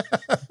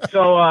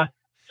 So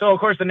of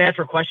course the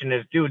natural question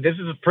is, dude, this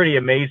is pretty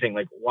amazing.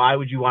 Like, why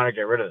would you want to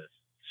get rid of this?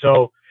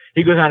 So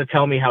he goes on to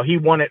tell me how he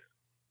won it.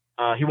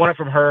 He won it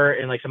from her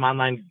in like some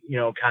online,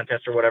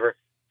 contest or whatever.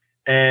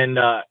 And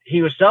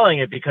he was selling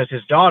it because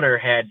his daughter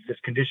had this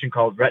condition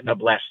called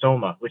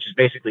retinoblastoma, which is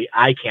basically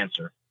eye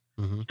cancer.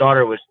 Mm-hmm. His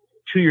daughter was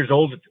 2 years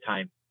old at the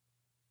time.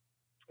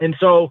 And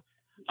so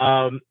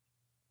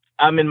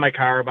I'm in my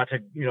car about to,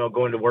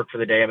 go into work for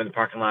the day. I'm in the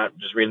parking lot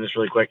just reading this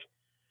really quick.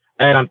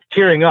 And I'm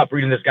tearing up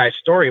reading this guy's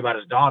story about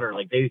his daughter.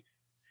 Like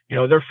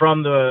they're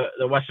from the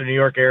Western New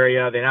York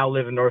area. They now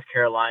live in North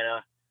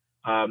Carolina.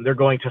 They're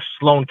going to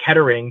Sloan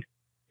Kettering,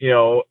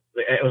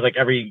 it was like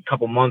every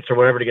couple months or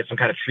whatever to get some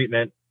kind of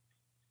treatment.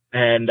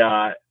 And,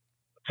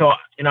 so,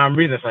 I'm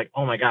reading this like,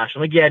 oh my gosh.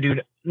 I'm like, yeah,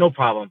 dude, no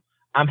problem.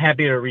 I'm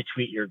happy to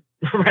retweet your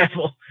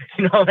raffle.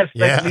 That's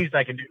the least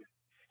I can do.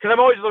 Cause I'm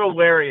always a little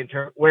wary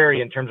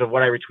in terms of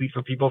what I retweet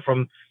for people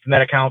from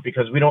that account,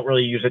 because we don't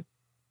really use it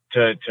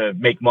to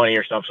make money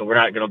or stuff. So we're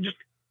not going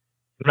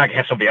to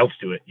have somebody else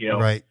do it,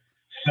 Right.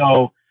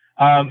 So,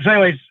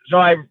 anyways, so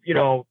I,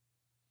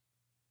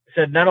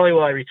 said, not only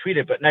will I retweet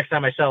it, but next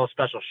time I sell a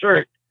special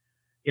shirt,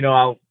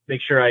 I'll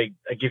make sure I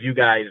give you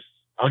guys,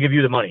 I'll give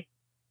you the money.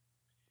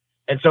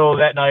 And so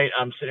that night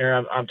I'm sitting here,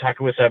 I'm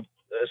talking with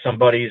some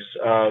buddies.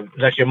 It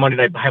was actually a Monday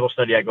night Bible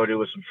study I go to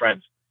with some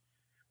friends.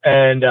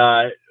 And,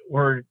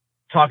 we're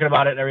talking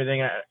about it and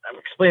everything. I'm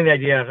explaining the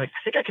idea. I was like,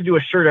 I think I could do a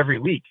shirt every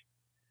week.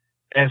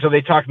 And so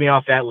they talked me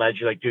off that ledge.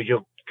 You're like, dude,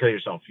 you'll kill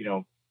yourself,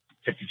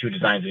 52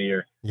 designs a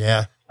year.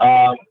 Yeah.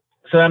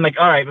 So I'm like,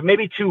 all right, but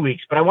maybe 2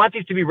 weeks, but I want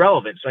these to be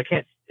relevant. So I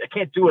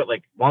can't do it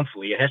like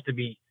monthly. It has to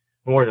be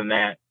more than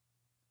that.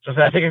 So I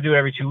said, I think I do it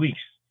every 2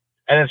 weeks.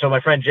 And then so my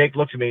friend Jake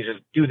looks at me and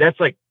says, dude, that's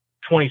like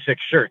 26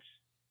 shirts.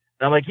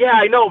 And I'm like, yeah,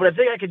 I know, but I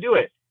think I could do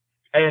it.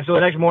 And so the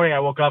next morning I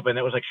woke up and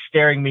it was like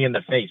staring me in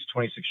the face,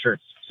 26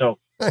 shirts. So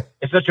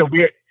it's such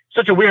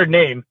a weird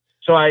name.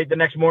 So the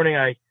next morning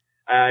I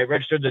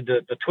registered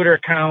the Twitter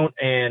account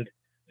and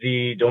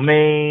the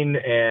domain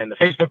and the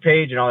Facebook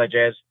page and all that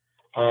jazz.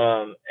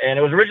 And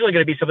it was originally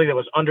going to be something that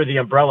was under the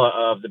umbrella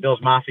of the Bills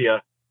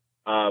Mafia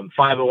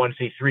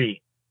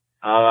 501c3.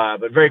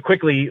 But very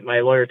quickly,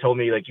 my lawyer told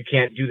me, like, you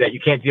can't do that. You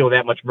can't deal with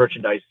that much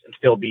merchandise and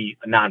still be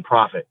a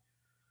nonprofit.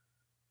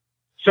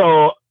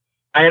 So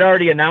I had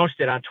already announced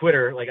it on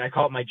Twitter. Like, I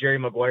call it my Jerry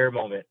Maguire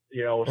moment.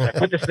 So I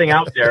put this thing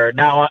out there.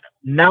 Now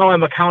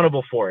I'm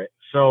accountable for it.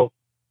 So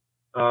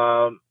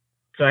I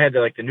had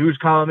the news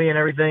calling me and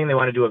everything. They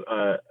want to do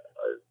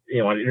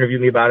want to interview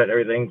me about it and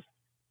everything.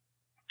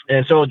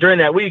 And so during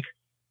that week,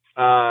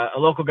 a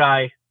local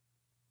guy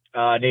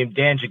named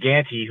Dan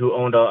Gigante, who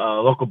owned a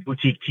local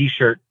boutique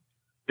T-shirt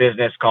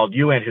business called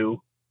You and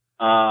Who,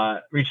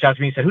 reached out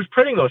to me and said, "Who's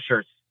printing those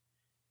shirts?"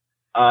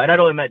 And I'd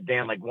only met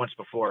Dan like once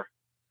before,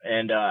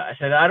 and I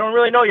said, "I don't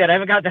really know yet. I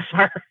haven't got that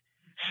far."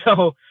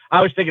 So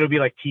I was thinking it would be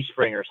like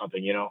Teespring or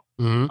something,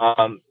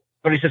 Mm-hmm.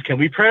 But he says, "Can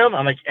we print them?"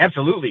 I'm like,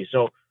 "Absolutely."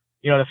 So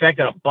the fact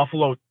that a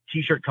Buffalo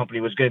T-shirt company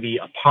was going to be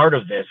a part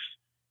of this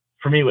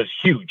for me was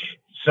huge.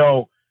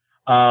 So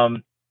I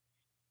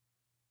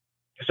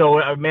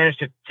managed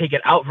to take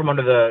it out from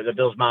under the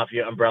Bills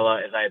Mafia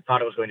umbrella as I had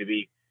thought it was going to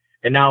be.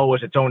 And now it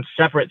was its own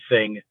separate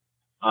thing,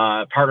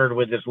 partnered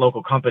with this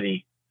local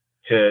company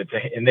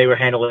and they were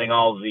handling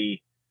all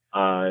the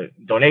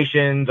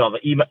donations, all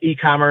the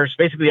e-commerce,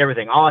 basically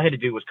everything. All I had to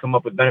do was come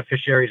up with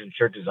beneficiaries and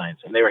shirt designs,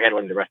 and they were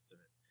handling the rest of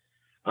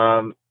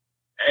it.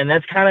 And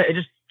that's it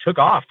just took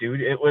off,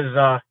 dude. It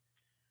was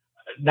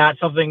not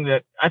something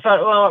that I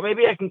thought, well,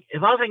 maybe I can,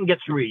 as long as I can get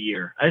through a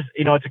year.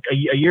 It's a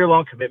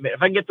year-long commitment.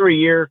 If I can get through a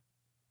year,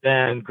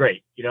 then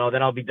great.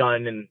 Then I'll be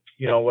done, and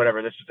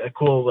whatever. This is a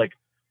cool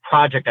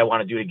project I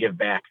want to do to give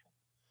back.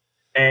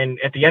 And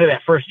at the end of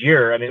that first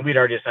year, I mean, we'd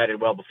already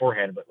decided well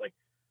beforehand, but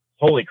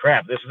holy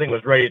crap, this thing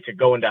was ready to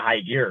go into high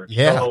gear.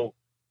 Yeah. So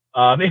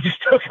it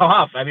just took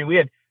off. I mean,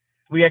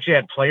 we actually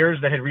had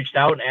players that had reached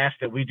out and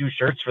asked that we do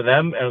shirts for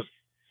them. And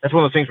that's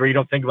one of those things where you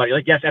don't think about it. You're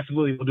like, yes,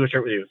 absolutely, we'll do a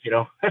shirt with you.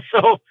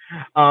 So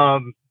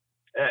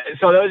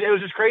it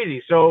was just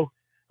crazy. So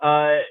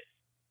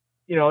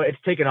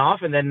it's taken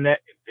off, and then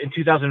in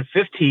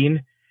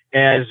 2015,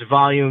 as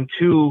Volume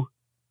 2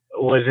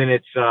 was in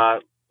its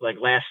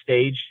last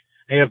stage,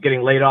 I ended up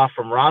getting laid off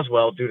from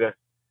Roswell due to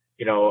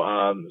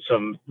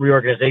some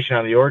reorganization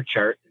on the org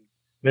chart.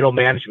 Middle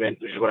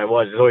management, which is what I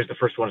was, is always the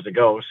first ones to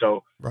go.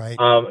 So right.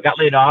 I got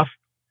laid off,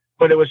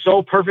 but it was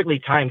so perfectly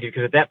timed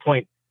because at that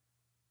point,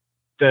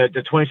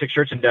 the 26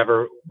 shirts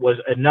endeavor was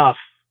enough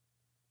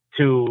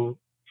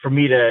for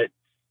me to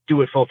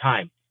do it full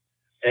time.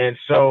 And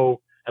so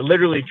I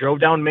literally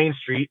drove down Main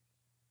Street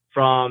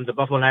from the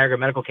Buffalo Niagara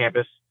Medical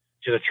Campus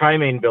to the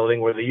Tri-Main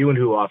building where the You and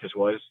Who office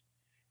was.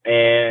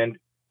 And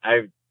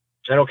I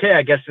said, okay,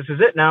 I guess this is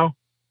it now.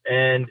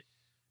 And,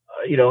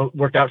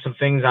 worked out some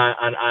things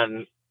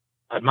on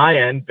my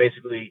end,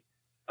 basically,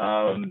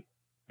 having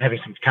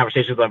some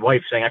conversations with my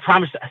wife saying,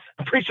 I'm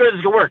pretty sure this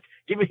is going to work.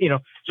 Give me,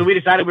 so we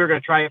decided we were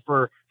going to try it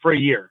for a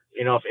year,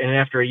 and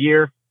after a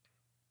year,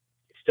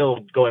 it's still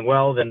going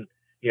well, then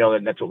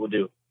that's what we'll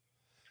do.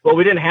 Well,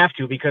 we didn't have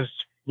to, because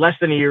less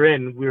than a year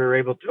in, we were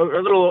able to,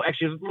 a little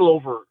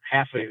over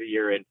half of a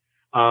year in,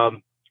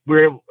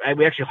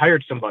 we actually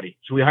hired somebody.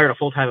 So we hired a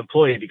full-time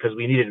employee because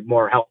we needed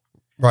more help.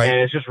 Right. And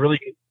it's just really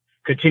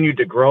continued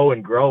to grow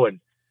and grow. And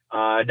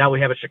now we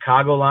have a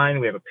Chicago line,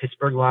 we have a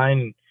Pittsburgh line,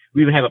 and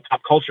we even have a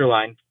pop culture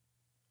line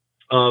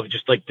of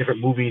just different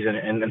movies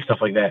and stuff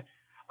like that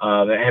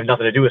that have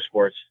nothing to do with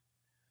sports.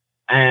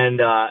 And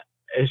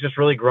it's just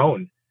really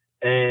grown.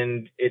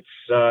 And it's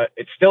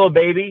still a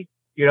baby.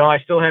 I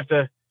still have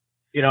to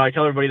I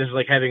tell everybody this is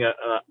like having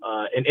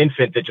an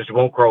infant that just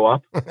won't grow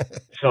up.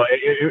 So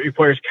it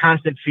requires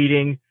constant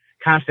feeding,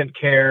 constant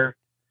care.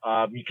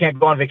 You can't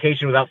go on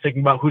vacation without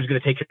thinking about who's going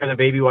to take care of the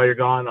baby while you're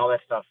gone, all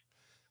that stuff.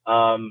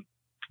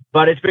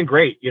 But it's been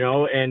great,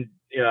 and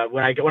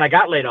when I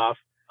got laid off,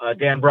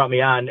 Dan brought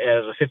me on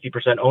as a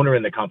 50% owner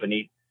in the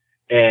company.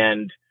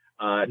 And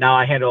now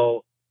I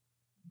handle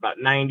about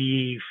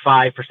 95%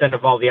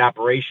 of all the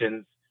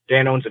operations.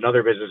 Dan owns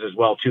another business as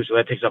well, too, so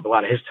that takes up a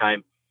lot of his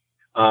time.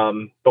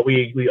 But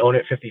we own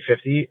it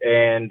 50-50,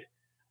 and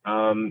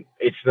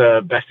it's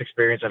the best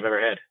experience I've ever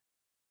had.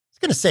 I was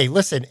going to say,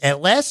 listen,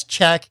 at last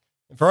check,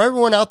 for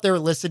everyone out there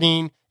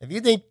listening, if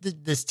you think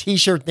this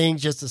T-shirt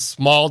thing's just a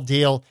small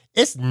deal,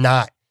 it's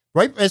not.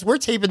 Right as we're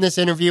taping this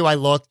interview, I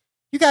looked.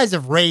 You guys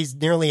have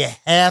raised nearly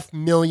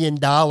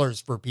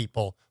 $500,000 for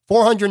people.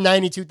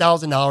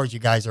 $492,000 you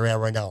guys are at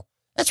right now.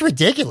 That's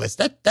ridiculous.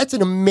 That's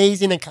an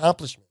amazing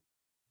accomplishment.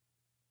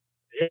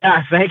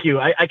 Yeah, thank you.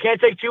 I can't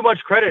take too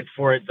much credit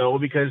for it, though,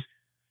 because,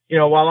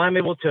 while I'm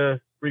able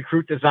to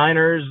recruit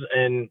designers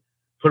and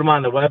put them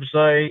on the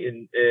website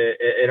and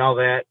all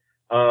that,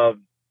 I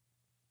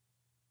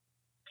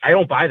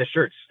don't buy the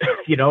shirts.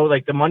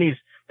 Like the money's,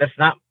 that's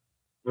not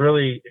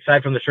really,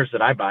 aside from the shirts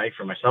that I buy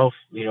for myself,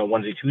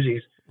 onesie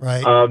twosies.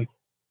 Right.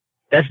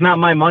 That's not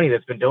my money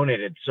that's been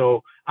donated.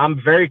 So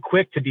I'm very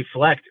quick to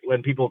deflect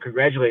when people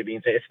congratulate me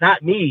and say, it's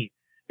not me.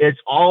 It's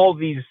all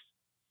these,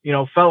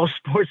 fellow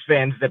sports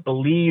fans that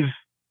believe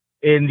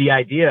in the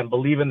idea and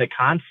believe in the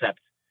concept.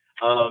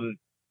 We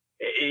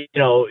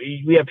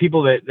have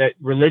people that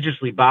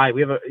religiously buy.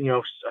 We have,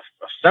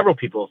 several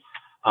people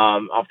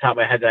off the top of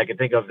my head that I can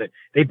think of that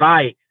they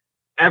buy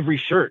every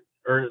shirt,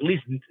 or at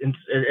least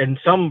and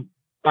some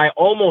buy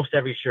almost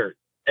every shirt.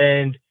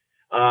 And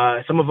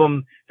some of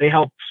them, they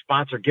help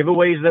sponsor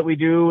giveaways that we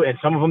do. And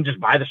some of them just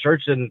buy the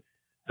shirts and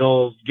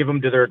they'll give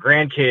them to their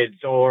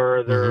grandkids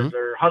or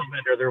their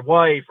husband or their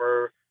wife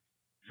or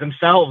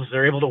themselves.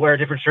 They're able to wear a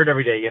different shirt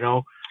every day,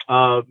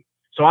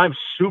 So I'm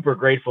super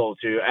grateful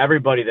to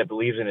everybody that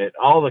believes in it.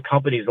 All the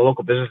companies, the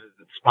local businesses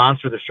that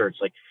sponsor the shirts,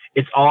 like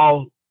it's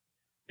all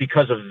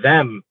because of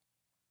them.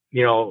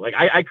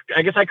 I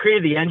guess I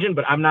created the engine,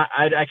 but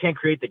I can't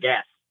create the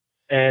gas,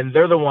 and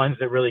they're the ones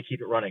that really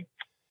keep it running.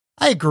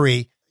 I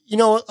agree.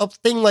 A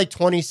thing like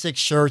 26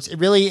 shirts, it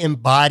really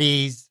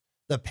embodies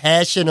the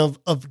passion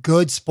of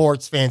good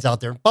sports fans out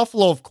there.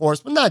 Buffalo, of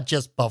course, but not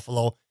just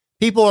Buffalo.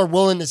 People are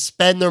willing to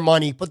spend their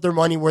money, put their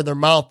money where their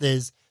mouth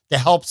is to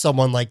help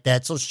someone like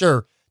that. So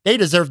sure, they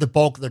deserve the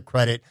bulk of the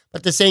credit.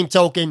 But the same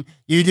token,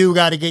 you do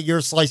got to get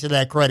your slice of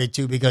that credit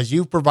too, because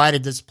you've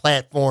provided this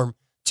platform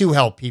to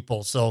help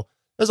people. So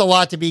there's a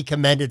lot to be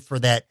commended for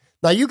that.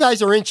 Now, you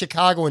guys are in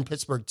Chicago and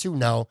Pittsburgh too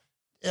now.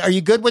 Are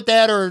you good with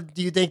that, or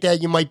do you think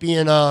that you might be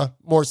in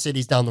more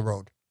cities down the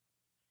road?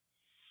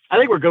 I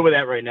think we're good with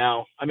that right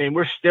now. I mean,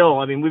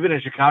 we've been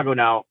in Chicago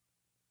now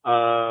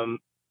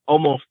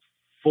almost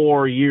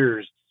 4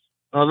 years,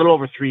 a little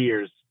over 3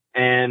 years.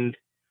 And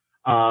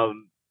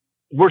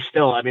we're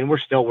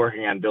still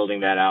working on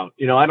building that out.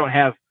 I don't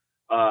have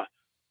a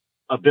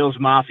Bills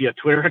Mafia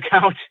Twitter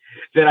account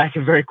that I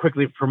can very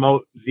quickly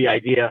promote the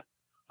idea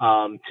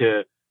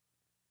to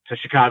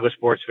Chicago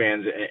sports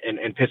fans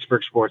and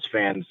Pittsburgh sports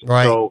fans.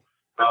 Right. So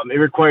it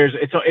requires,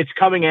 it's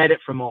coming at it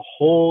from a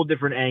whole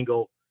different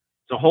angle.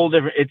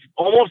 It's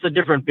almost a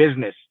different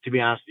business, to be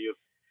honest with you,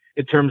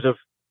 in terms of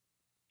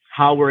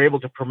how we're able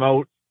to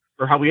promote,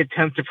 or how we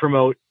attempt to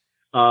promote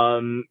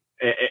and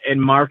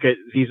market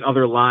these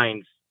other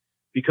lines,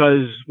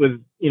 because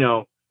with,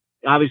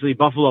 obviously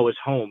Buffalo is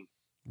home.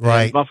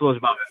 Right. Buffalo's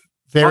about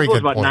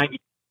 90.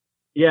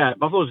 Yeah.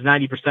 Buffalo's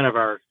 90% of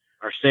our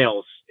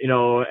sales,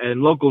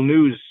 and local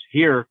news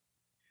here,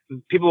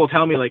 people will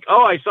tell me like,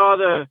 oh, I saw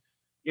the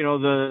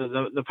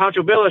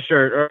Pancho Villa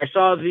shirt, or I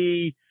saw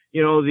the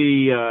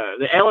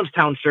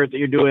Allenstown shirt that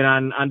you're doing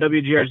on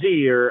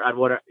WGRZ or on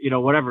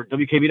whatever,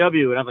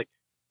 WKBW. And I'm like,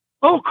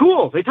 oh,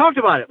 cool. They talked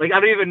about it. Like, I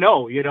don't even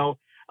know,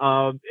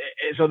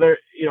 so they're,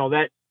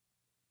 that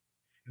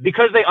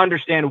because they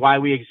understand why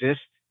we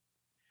exist,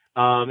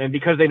 and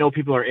because they know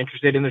people are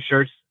interested in the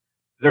shirts,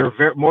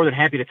 they're more than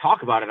happy to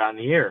talk about it on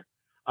the air.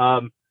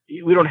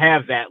 We don't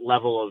have that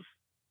level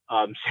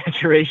of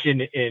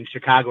saturation in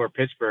Chicago or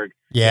Pittsburgh.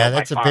 Yeah,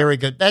 that's a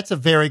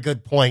very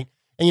good point.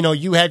 And,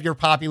 you have your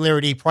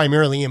popularity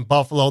primarily in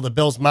Buffalo. The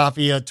Bills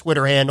Mafia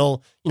Twitter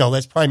handle,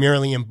 that's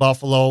primarily in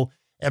Buffalo.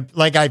 And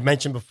like I've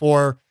mentioned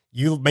before,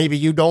 maybe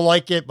you don't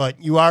like it,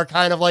 but you are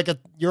kind of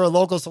you're a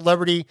local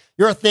celebrity.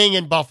 You're a thing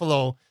in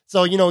Buffalo.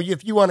 So,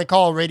 if you want to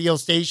call a radio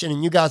station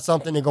and you got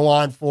something to go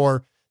on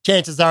for,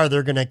 chances are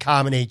they're going to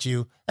accommodate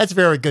you. That's a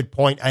very good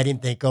point I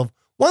didn't think of.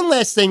 One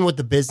last thing with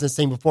the business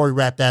thing before we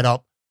wrap that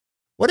up.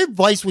 What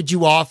advice would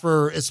you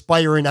offer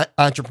aspiring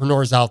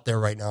entrepreneurs out there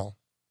right now?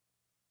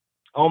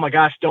 Oh my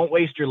gosh, don't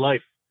waste your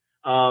life.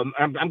 I'm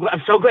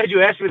so glad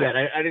you asked me that.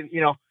 I didn't,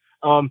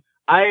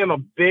 I am a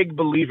big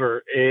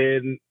believer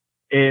in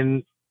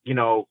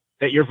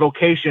that your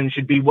vocation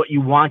should be what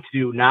you want to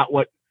do, not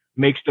what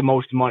makes the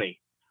most money.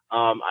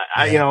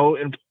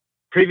 And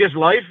previous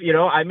life,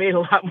 I made a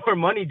lot more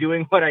money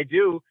doing what I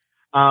do,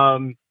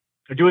 or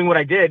doing what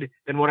I did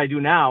than what I do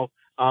now.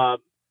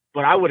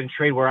 But I wouldn't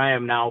trade where I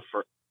am now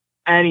for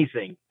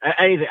anything.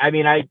 I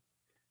mean,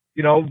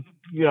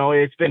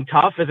 it's been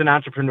tough as an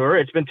entrepreneur.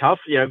 It's been tough.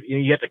 You have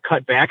to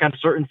cut back on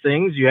certain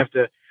things. You have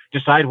to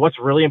decide what's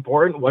really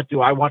important. What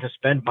do I want to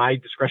spend my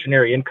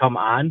discretionary income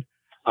on?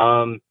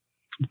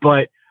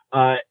 But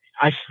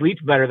I sleep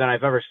better than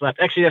I've ever slept.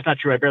 Actually, that's not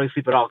true. I barely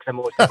sleep at all because I'm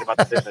always thinking about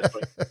the business.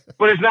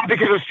 But it's not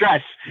because of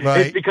stress.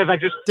 Right. It's because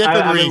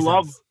I'm in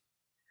love.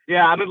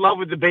 Yeah, I'm in love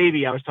with the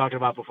baby I was talking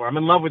about before. I'm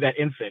in love with that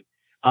infant.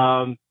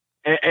 And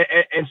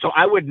so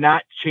I would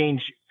not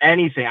change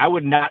anything. I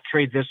would not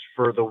trade this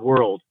for the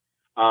world.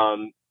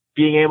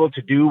 Being able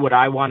to do what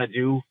I want to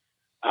do,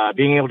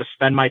 being able to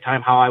spend my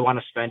time how I want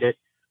to spend it,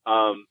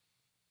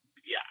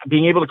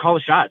 being able to call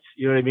the shots.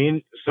 You know what I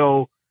mean?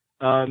 So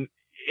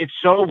it's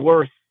so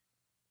worth.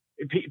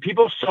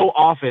 People so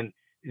often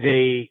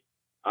they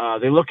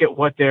look at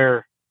what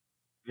they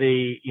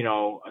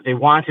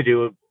want to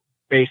do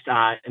based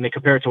on, and they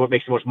compare it to what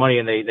makes the most money,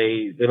 and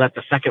they let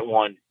the second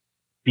one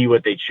be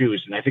what they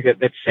choose. And I think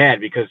that's sad,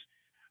 because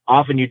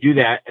often you do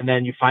that and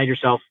then you find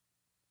yourself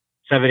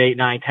 7, 8,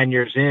 9, 10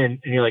 years in,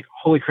 and you're like,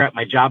 holy crap,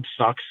 my job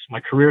sucks. My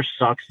career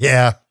sucks.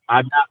 Yeah.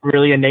 I'm not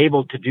really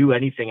enabled to do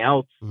anything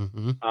else.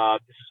 Mm-hmm.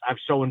 I'm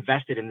so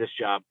invested in this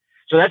job.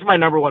 So that's my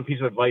number one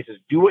piece of advice: is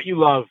do what you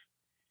love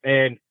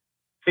and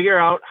figure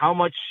out how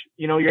much,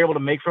 you're able to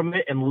make from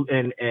it,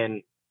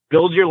 and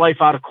build your life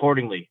out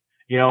accordingly.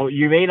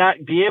 You may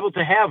not be able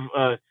to have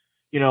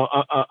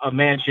a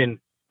mansion,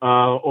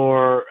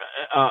 or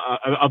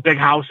a big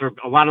house, or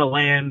a lot of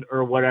land,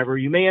 or whatever.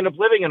 You may end up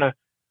living in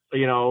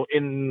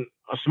in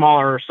a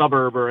smaller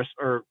suburb, or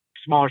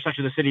smaller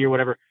section of the city, or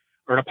whatever,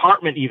 or an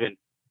apartment even,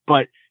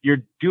 but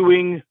you're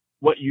doing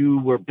what you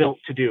were built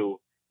to do.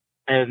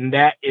 And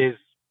that is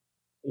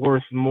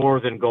worth more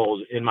than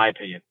gold, in my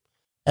opinion.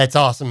 That's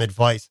awesome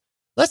advice.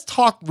 Let's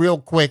talk real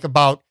quick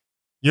about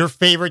your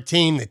favorite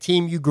team, the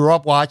team you grew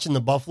up watching,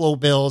 the Buffalo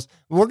Bills.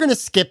 We're going to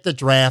skip the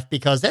draft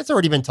because that's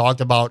already been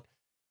talked about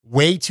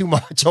way too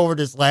much over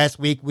this last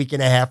week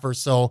and a half or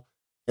so.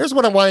 Here's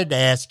what I wanted to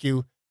ask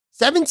you.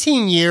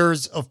 17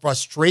 years of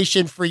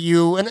frustration for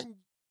you. And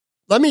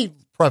let me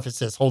preface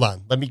this. Hold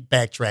on. Let me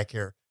backtrack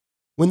here.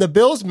 When the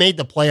Bills made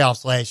the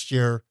playoffs last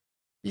year,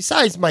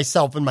 besides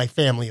myself and my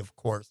family, of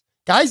course,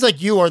 guys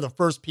like you are the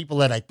first people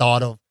that I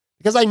thought of,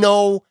 because I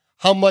know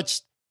how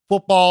much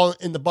football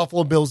and the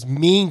Buffalo Bills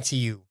mean to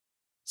you.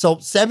 So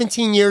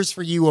 17 years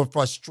for you of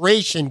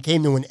frustration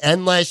came to an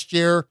end last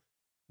year.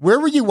 Where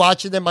were you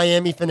watching the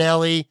Miami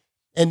finale,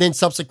 and then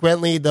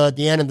subsequently the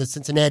end of the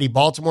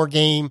Cincinnati-Baltimore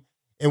game?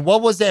 And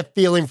what was that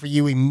feeling for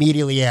you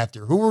immediately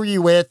after? Who were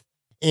you with,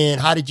 and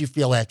how did you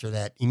feel after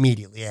that,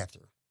 immediately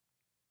after?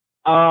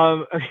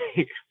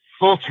 Okay,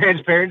 full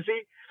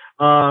transparency.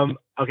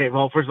 Okay,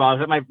 well, first of all, I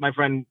was at my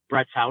friend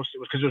Brett's house. It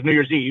was because it was New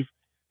Year's Eve.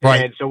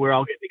 Right. And so we're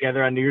all getting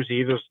together on New Year's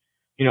Eve. It was,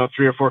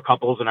 3 or 4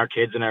 couples and our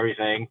kids and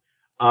everything.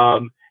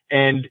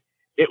 And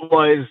it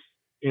was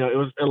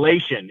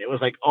elation. It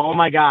was like, oh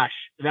my gosh.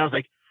 And I was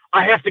like,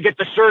 I have to get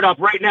the shirt up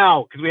right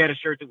now, because we had a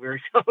shirt that we were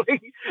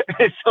selling.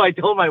 And so I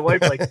told my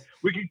wife, like,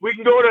 we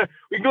can go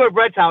to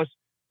Brett's house,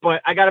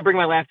 but I got to bring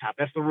my laptop.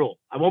 That's the rule.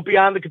 I won't be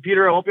on the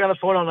computer. I won't be on the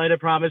phone all night, I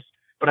promise.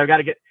 But I've got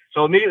to get.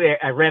 So immediately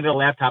I ran to the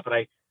laptop, and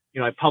I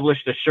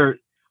published a shirt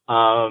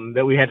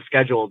that we had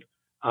scheduled.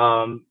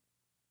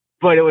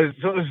 But it was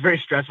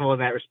very stressful in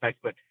that respect.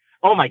 But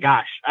oh my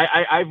gosh,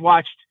 I've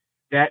watched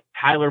that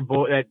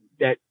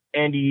that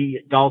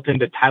Andy Dalton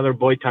to Tyler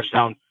Boyd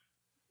touchdown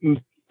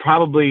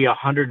probably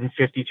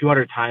 150,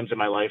 200 times in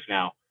my life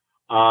now.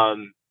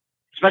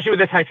 Especially with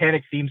the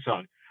Titanic theme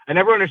song. I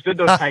never understood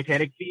those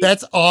Titanic themes.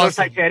 That's awesome. Those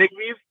Titanic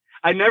themes.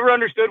 I never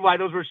understood why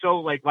those were so,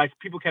 like, why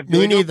people kept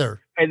doing Me neither. them.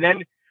 And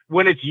then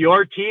when it's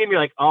your team, you're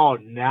like, oh,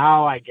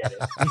 now I get it.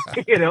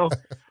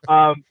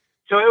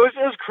 So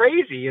it was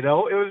crazy, it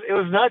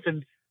was nuts.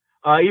 And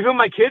even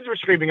my kids were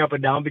screaming up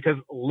and down, because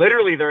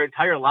literally their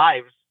entire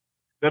lives,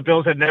 the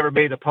Bills had never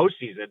made the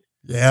postseason.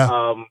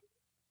 Yeah.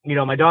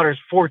 My daughter's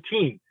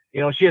 14.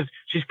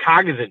 She's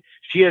cognizant.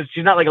 She's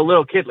not like a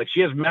little kid. Like,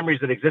 she has memories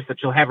that exist that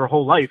she'll have her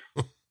whole life.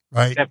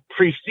 Right. That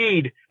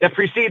precede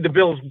the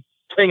Bills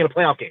playing in a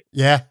playoff game.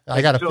 Yeah.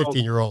 I got a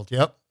 15-year-old.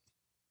 Yep.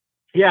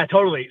 Yeah,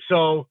 totally.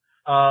 So,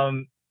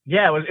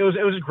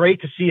 it was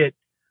great to see it,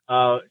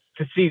 to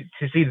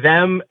see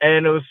them.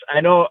 And it was,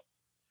 I know,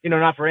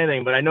 not for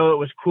anything, but I know it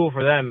was cool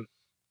for them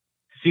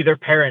to see their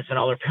parents and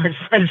all their parents'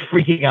 friends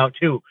freaking out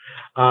too.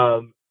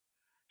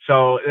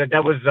 So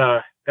that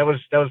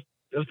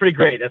was pretty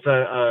great. That's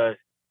a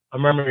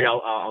memory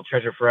I'll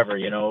treasure forever,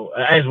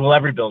 as will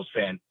every Bills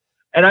fan.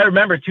 And I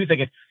remember too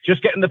thinking,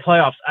 just get in the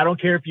playoffs. I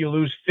don't care if you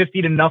lose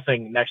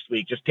 50-0 next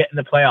week, just get in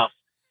the playoffs.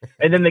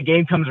 And then the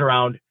game comes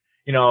around,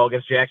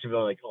 against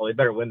Jacksonville, like, oh, they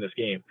better win this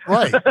game.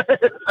 Right.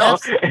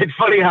 It's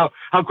funny how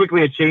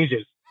quickly it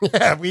changes.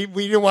 Yeah, we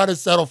didn't want to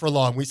settle for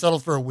long. We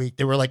settled for a week.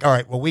 They were like, all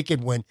right, well, we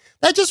can win.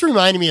 That just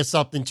reminded me of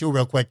something, too,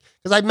 real quick,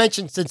 because I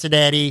mentioned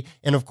Cincinnati,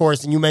 and, of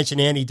course, and you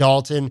mentioned Andy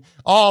Dalton,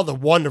 all the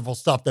wonderful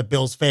stuff that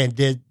Bills fan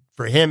did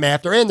for him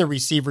after, and the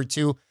receiver,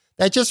 too.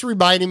 That just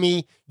reminded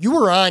me, you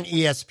were on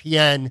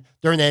ESPN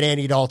during that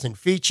Andy Dalton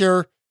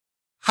feature.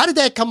 How did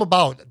that come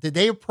about? Did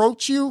they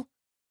approach you?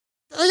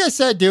 Like I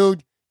said,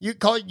 dude, you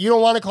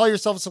don't want to call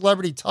yourself a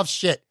celebrity. Tough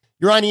shit.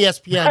 You're on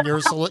ESPN.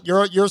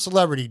 You're a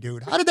celebrity,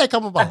 dude. How did that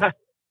come about?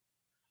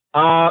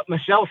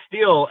 Michelle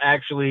Steele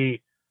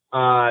actually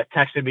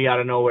texted me out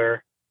of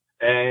nowhere,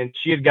 and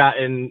she had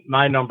gotten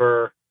my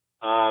number,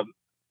 I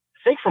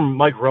think from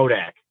Mike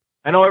Rodak.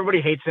 I know everybody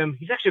hates him.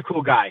 He's actually a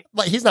cool guy.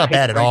 But he's not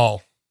bad at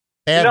all.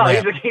 He's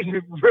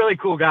a really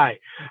cool guy.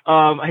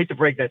 I hate to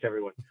break that to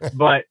everyone,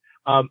 but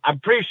I'm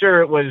pretty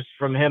sure it was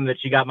from him that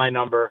she got my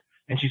number,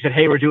 and she said,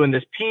 "Hey, we're doing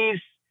this piece,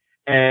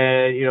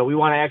 and we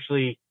want to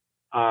actually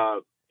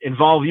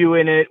involve you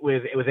in it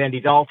with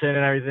Andy Dalton and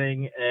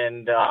everything."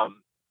 And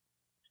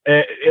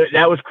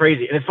that was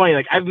crazy. And it's funny,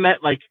 like I've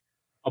met like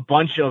a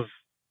bunch of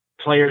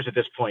players at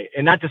this point,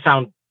 and not to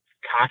sound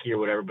cocky or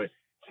whatever, but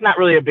it's not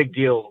really a big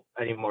deal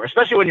anymore,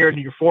 especially when you're in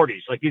your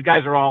 40s. Like these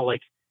guys are all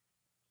like,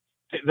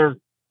 they're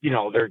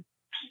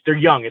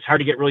young. It's hard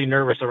to get really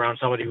nervous around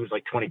somebody who's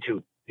like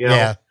 22,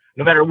 Yeah.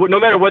 no matter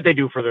what they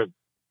do for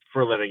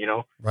a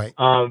living, Right.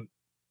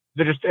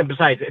 They're just, and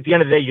besides, at the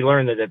end of the day, you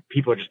learn that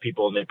people are just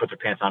people and they put their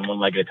pants on one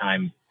leg at a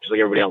time, just like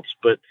everybody else.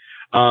 But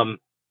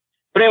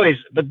anyways,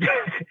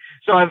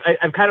 so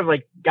I've kind of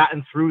like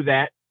gotten through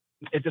that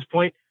at this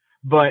point,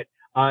 but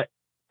I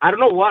don't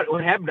know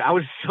what happened. I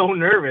was so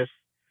nervous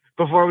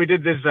before we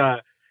did this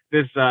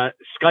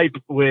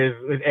Skype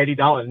with Andy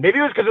Dalton. Maybe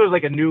it was because it was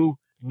like a new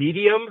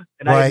medium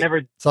and I had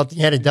never something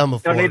you hadn't done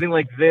before. Done anything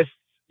like this.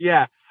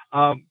 Yeah.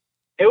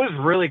 It was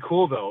really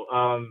cool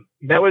though.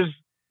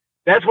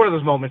 That's one of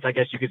those moments, I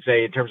guess you could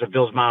say, in terms of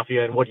Bills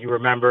Mafia and what you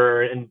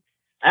remember. And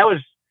that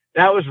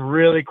was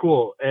really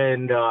cool.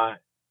 And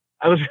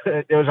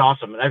it was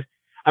awesome. And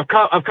I've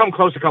come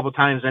close a couple of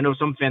times. I know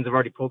some fans have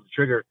already pulled the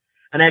trigger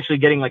and actually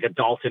getting like a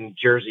Dalton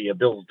jersey, a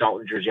Bills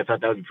Dalton jersey. I thought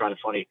that would be kind of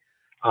funny.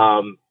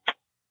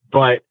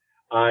 But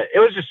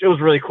it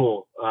was really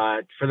cool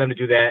for them to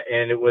do that.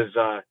 And it was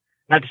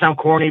not to sound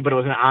corny, but it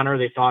was an honor.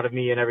 They thought of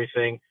me and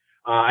everything.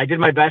 I did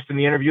my best in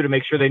the interview to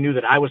make sure they knew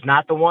that I was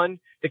not the one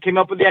that came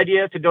up with the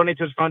idea to donate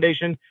to his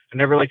foundation. I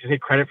never like to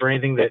take credit for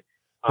anything that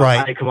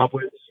I come up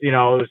with. It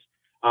was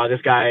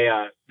this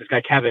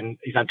guy Kevin.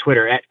 He's on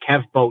Twitter at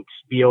KevBoats,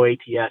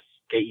 BOATS,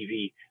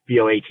 KEV,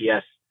 BOATS.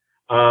 It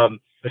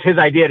was his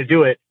idea to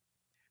do it,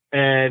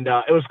 and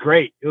it was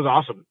great. It was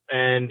awesome.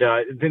 And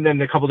then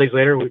a couple days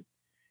later,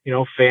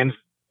 fans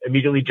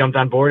immediately jumped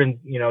on board and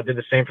did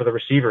the same for the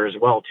receiver as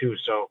well too.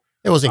 So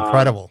it was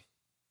incredible.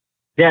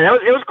 Yeah,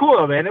 it was cool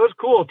though, man. It was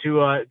cool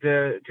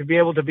to be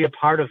able to be a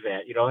part of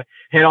that.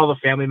 Had all the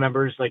family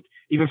members, like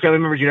even family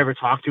members you never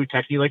talked to,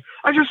 texting you like,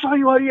 "I just saw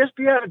you on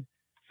ESPN."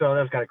 So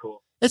that was kind of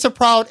cool. It's a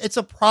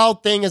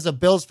proud thing as a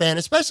Bills fan,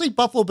 especially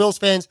Buffalo Bills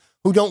fans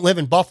who don't live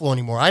in Buffalo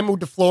anymore. I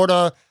moved to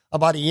Florida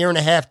about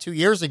 1.5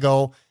 years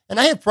ago, and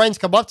I had friends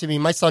come up to me.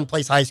 My son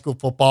plays high school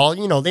football.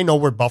 They know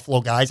we're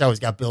Buffalo guys. I always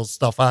got Bills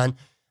stuff on. And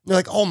they're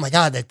like, "Oh my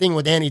God, that thing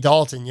with Andy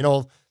Dalton,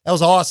 that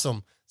was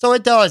awesome." So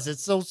it does.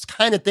 It's those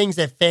kind of things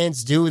that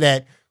fans do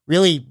that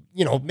really,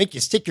 make you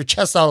stick your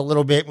chest out a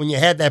little bit when you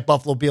had that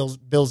Buffalo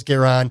Bills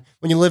gear on,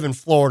 when you live in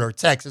Florida or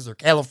Texas or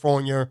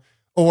California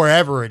or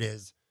wherever it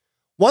is.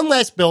 One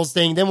last Bills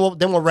thing, then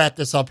we'll wrap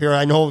this up here.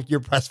 I know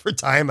you're pressed for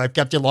time. I've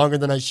kept you longer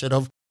than I should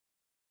have.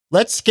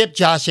 Let's skip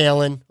Josh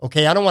Allen.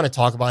 Okay, I don't want to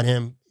talk about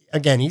him.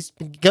 Again, he's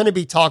going to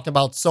be talked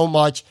about so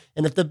much.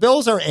 And if the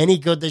Bills are any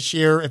good this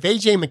year, if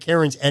A.J.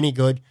 McCarron's any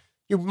good,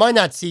 you might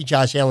not see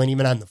Josh Allen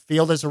even on the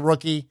field as a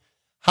rookie.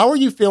 How are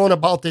you feeling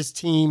about this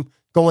team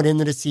going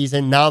into the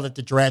season now that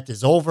the draft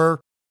is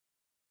over?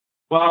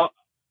 Well,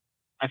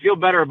 I feel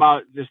better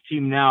about this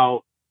team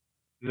now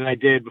than I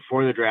did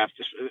before the draft.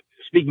 Just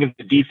speaking of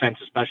the defense,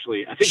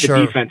 especially, I think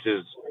the defense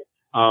is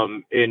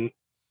in,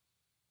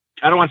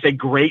 I don't want to say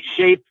great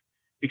shape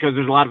because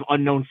there's a lot of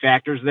unknown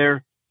factors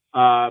there.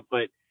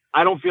 But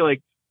I don't feel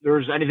like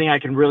there's anything I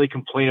can really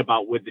complain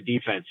about with the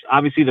defense.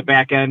 Obviously, the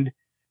back end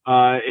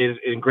is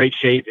in great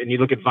shape, and you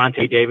look at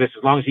Vontae Davis,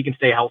 as long as he can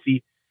stay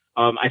healthy.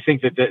 I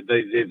think that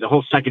the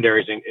whole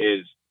secondary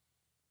is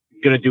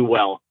going to do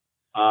well,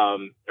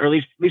 or at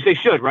least they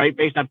should, right?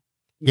 Based on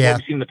what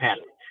we've seen in the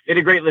past. They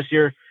did great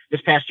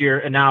this past year,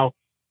 and now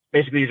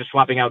basically you're just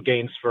swapping out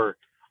Gaines for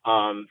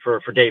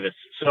Davis.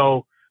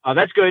 So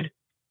that's good.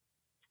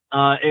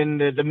 In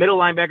the middle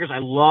linebackers, I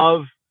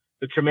love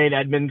the Tremaine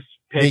Edmonds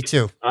pick. Me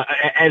too.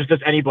 As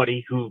does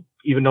anybody who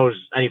even knows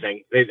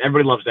anything.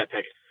 Everybody loves that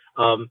pick.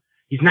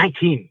 He's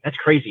 19. That's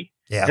crazy.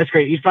 Yeah. That's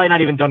great. He's probably not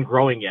even done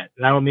growing yet.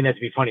 And I don't mean that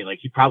to be funny. Like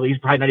he's probably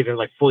not even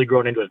like fully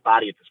grown into his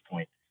body at this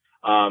point.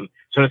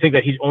 So I think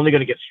that he's only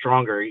going to get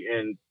stronger,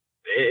 and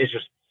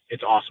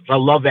it's awesome. So I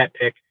love that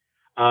pick.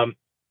 I'm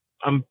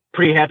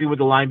pretty happy with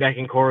the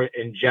linebacking core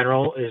in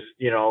general.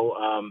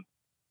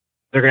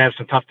 they're going to have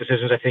some tough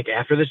decisions, I think,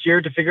 after this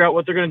year to figure out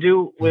what they're going to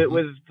do with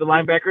the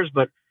linebackers.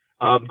 But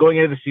going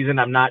into the season,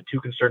 I'm not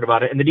too concerned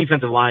about it. And the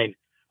defensive line,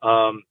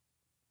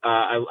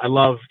 I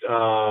loved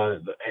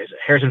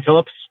Harrison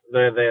Phillips,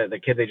 the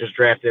kid they just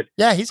drafted.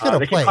 Yeah, he's going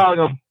to play.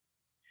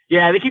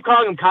 They keep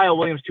calling him Kyle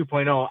Williams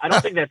 2.0. I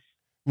don't think that's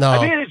no. I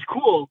think it's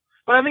cool,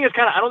 but I don't think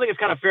it's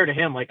kind of fair to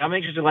him. Like, I'm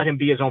anxious to let him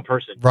be his own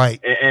person. Right.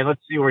 And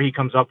let's see where he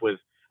comes up with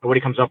or what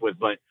he comes up with.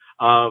 But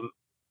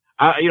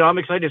I'm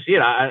excited to see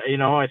it.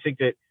 I think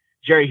that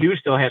Jerry Hughes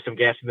still has some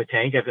gas in the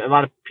tank. A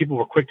lot of people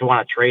were quick to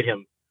want to trade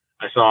him.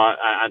 I saw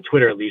on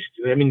Twitter, at least.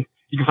 I mean,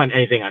 you can find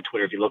anything on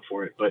Twitter if you look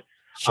for it, but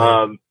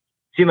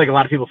seemed like a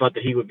lot of people thought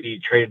that he would be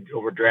traded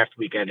over draft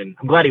weekend, and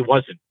I'm glad he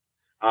wasn't.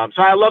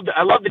 So I love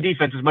the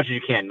defense as much as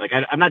you can. Like,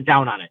 I'm not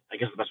down on it, I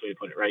guess is the best way to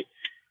put it, right?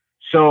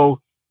 So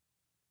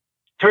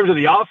in terms of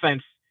the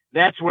offense,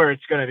 that's where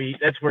it's going to be.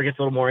 That's where it gets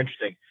a little more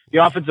interesting.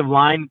 The offensive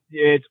line,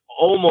 it's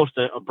almost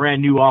a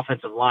brand new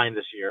offensive line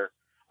this year.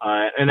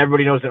 And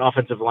everybody knows that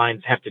offensive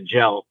lines have to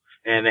gel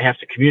and they have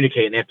to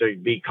communicate and they have to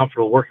be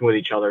comfortable working with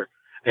each other.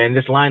 And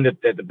this line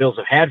that the Bills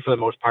have had for the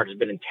most part has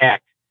been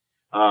intact,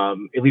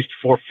 at least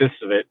 4/5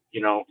 of it,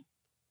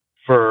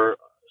 for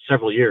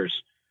several years.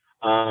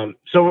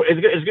 So it's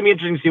going to be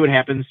interesting to see what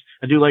happens.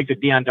 I do like that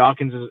Deion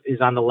Dawkins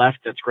is on the left.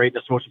 That's great.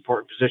 That's the most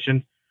important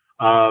position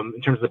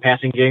in terms of the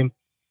passing game.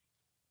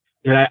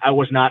 And I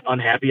was not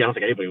unhappy. I don't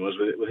think anybody was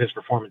with his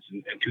performance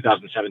in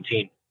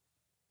 2017.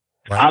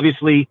 Right.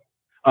 Obviously,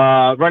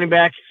 running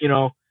back,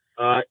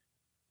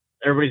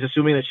 everybody's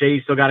assuming that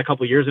Shady's still got a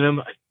couple years in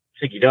him. I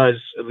think he does,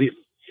 at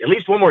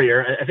least one more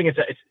year. I think it's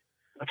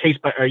a case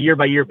by a year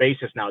by year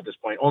basis now at this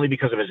point, only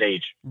because of his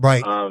age.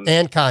 Right.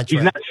 And contract.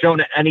 He's not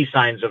shown any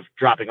signs of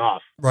dropping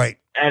off. Right.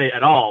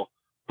 At all.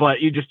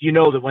 But you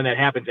know that when that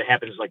happens, it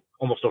happens like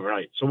almost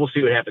overnight. So we'll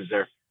see what happens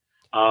there.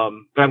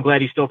 But I'm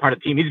glad he's still part of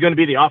the team. He's going to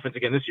be the offense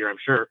again this year, I'm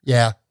sure.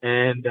 Yeah.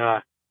 And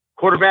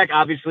quarterback,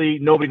 obviously,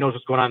 nobody knows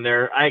what's going on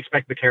there. I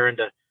expect McCarron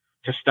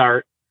to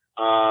start.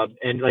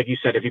 And like you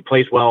said, if he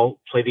plays well,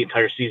 play the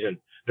entire season.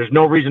 There's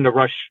no reason to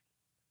rush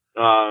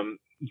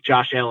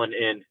Josh Allen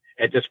in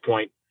at this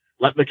point.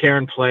 Let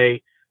McCarron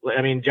play.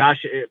 I mean,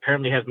 Josh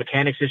apparently has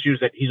mechanics issues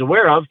that he's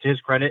aware of, to his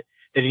credit,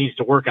 that he needs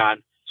to work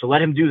on. So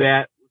let him do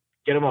that.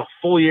 Get him a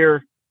full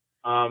year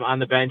on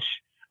the bench.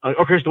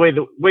 Of course, the way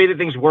that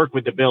things work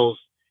with the Bills,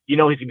 he's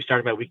going to be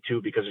starting by week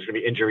 2 because there's going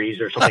to be injuries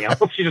or something else.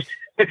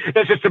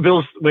 That's just the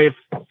Bills' way of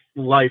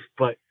life.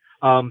 But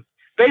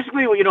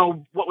basically,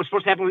 what was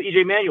supposed to happen with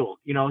EJ Manuel,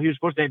 he was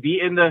supposed to be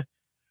in the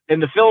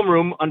film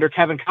room under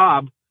Kevin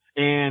Kolb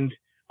and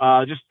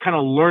just kind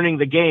of learning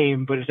the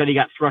game, but instead he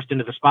got thrust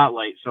into the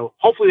spotlight. So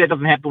hopefully that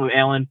doesn't happen with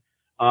Allen.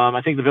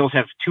 I think the Bills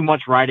have too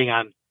much riding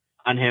on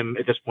him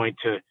at this point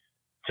to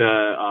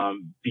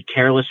be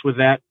careless with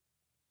that.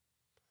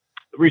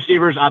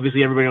 Receivers,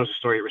 obviously everybody knows the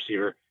story at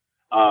receiver.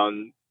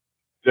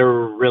 There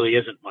really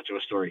isn't much of a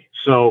story.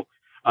 So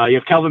you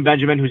have Kelvin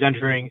Benjamin, who's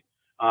entering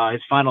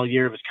his final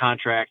year of his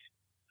contract.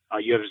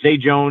 You have Zay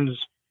Jones,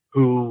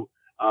 who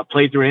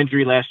played through an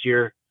injury last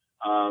year,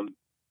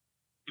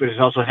 but has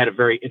also had a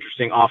very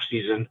interesting off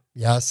season.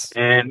 Yes.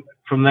 And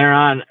from there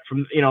on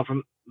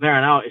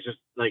out, it's just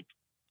like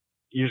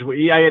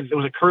usually. It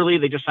was a Curley.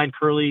 They just signed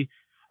Curley,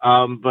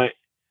 but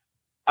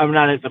I'm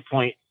not at the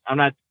point. I'm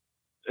not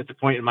at the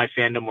point in my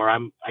fandom where I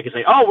can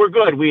say, oh, we're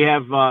good. We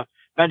have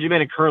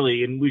Benjamin and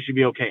Curley, and we should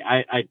be okay.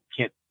 I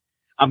can't.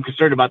 I'm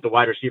concerned about the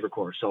wide receiver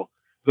core, so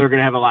they're going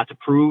to have a lot to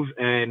prove,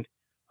 and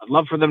I'd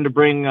love for them to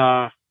bring.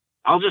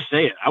 I'll just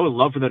say it. I would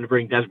love for them to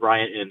bring Des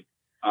Bryant in.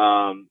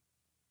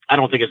 I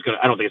don't think it's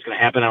gonna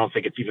happen. I don't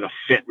think it's even a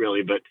fit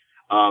really, but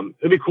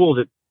it'd be cool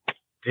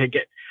to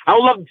get. I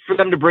would love for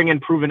them to bring in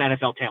proven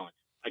NFL talent.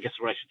 I guess is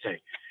what I should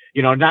say.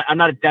 I'm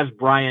not a Des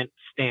Bryant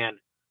stan,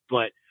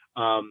 but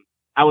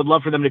I would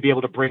love for them to be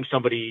able to bring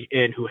somebody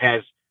in who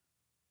has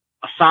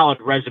a solid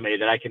resume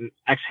that I can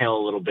exhale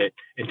a little bit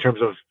in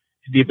terms of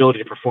the ability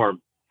to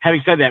perform.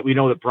 Having said that, we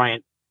know that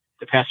Bryant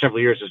the past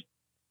several years has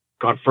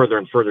gone further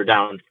and further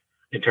down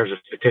in terms of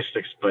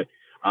statistics, but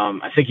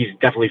I think he's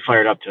definitely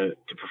fired up to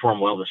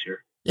perform well this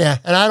year. Yeah,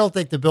 and I don't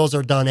think the Bills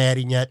are done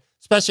adding yet,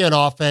 especially on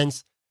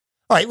offense.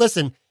 All right,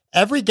 listen,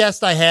 every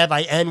guest I have,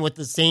 I end with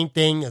the same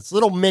thing. It's a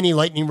little mini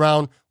lightning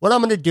round. What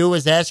I'm going to do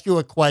is ask you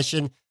a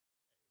question,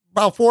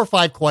 about 4 or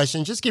 5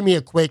 questions. Just give me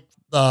a quick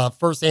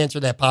first answer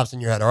that pops in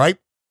your head, all right?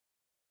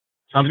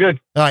 Sounds good.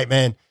 All right,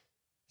 man.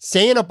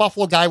 Saying a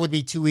Buffalo guy would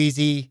be too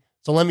easy,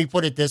 so let me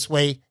put it this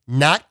way.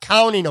 Not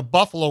counting a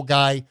Buffalo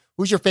guy,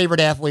 who's your favorite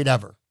athlete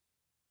ever?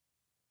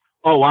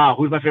 Oh, wow.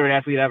 Who's my favorite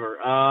athlete ever?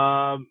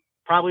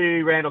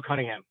 Probably Randall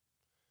Cunningham.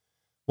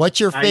 What's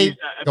your favorite?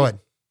 Go ahead.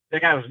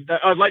 That guy was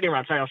lightning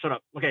round. Sorry, I'll shut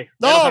up. Okay.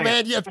 No,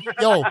 man.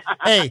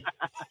 Hey,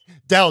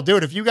 Del,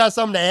 dude, if you got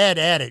something to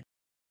add it.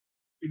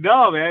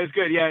 No, man, it's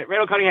good. Yeah,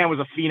 Randall Cunningham was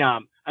a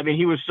phenom. I mean,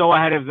 he was so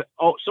ahead of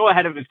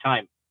his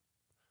time.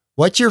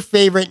 What's your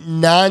favorite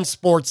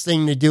non-sports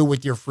thing to do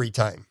with your free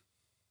time?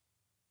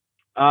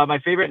 My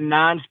favorite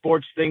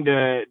non-sports thing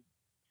that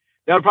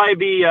would probably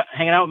be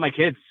hanging out with my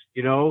kids.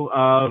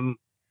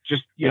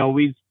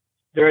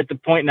 They're at the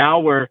point now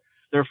where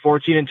they're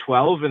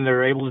 14-12 and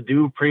they're able to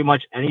do pretty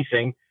much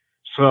anything.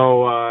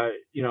 So,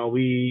 you know,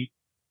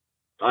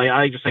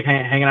 I just like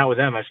hanging out with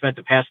them. I spent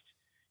the past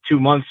 2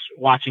 months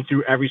watching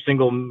through every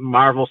single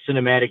Marvel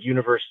Cinematic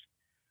Universe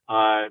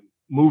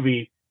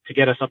movie to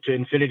get us up to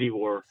Infinity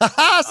War.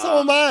 So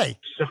am I.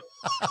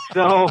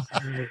 So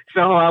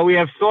we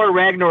have Thor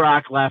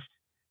Ragnarok left,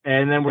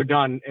 and then we're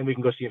done, and we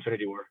can go see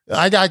Infinity War.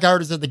 I got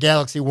Guardians of the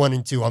Galaxy 1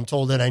 and 2. I'm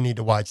told that I need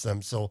to watch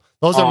them. So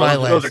those are my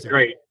last. Those are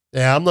great.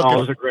 Yeah, I'm looking.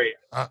 Those are great.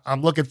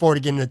 I'm looking forward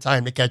to getting the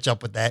time to catch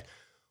up with that.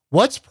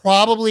 What's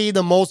probably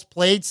the most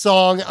played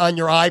song on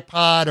your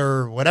iPod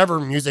or whatever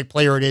music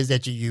player it is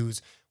that you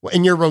use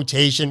in your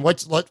rotation?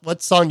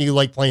 What song do you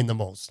like playing the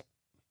most?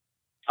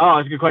 Oh,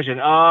 that's a good question.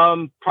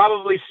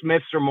 Probably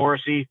Smiths or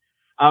Morrissey.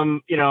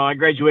 You know, I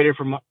graduated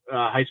from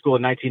high school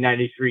in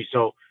 1993,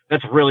 so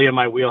that's really in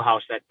my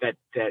wheelhouse. That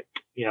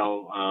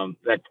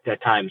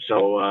time.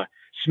 So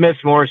Smiths,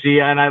 Morrissey,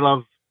 and I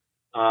love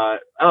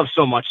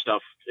so much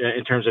stuff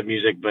in terms of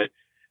music, but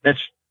that's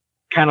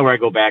kind of where I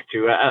go back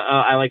to.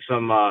 I like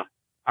some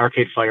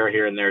Arcade Fire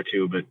here and there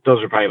too, but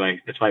those are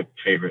probably that's my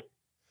favorite.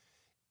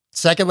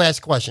 Second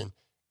last question.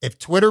 If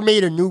Twitter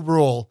made a new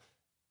rule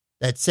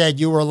that said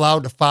you were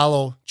allowed to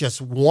follow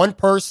just one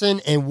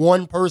person and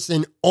one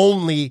person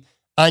only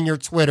on your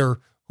Twitter,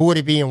 who would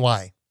it be and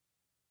why?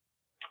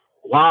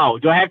 Wow.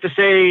 Do I have to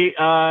say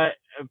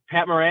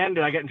Pat Moran?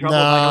 Do I get in trouble?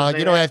 No,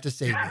 you don't have to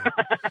say that.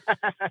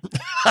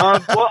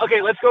 Well,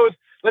 okay, let's go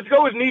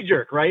with knee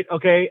jerk, right?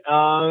 Okay.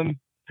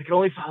 I can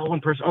only follow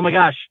one person. Oh my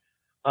gosh.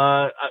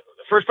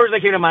 First person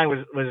that came to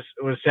mind was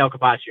Sal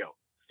Capaccio.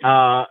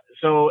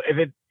 So if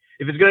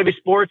it's going to be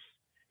sports,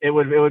 it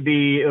would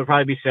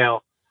probably be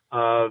Sal.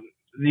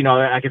 You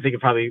know, I can think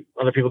of probably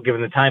other people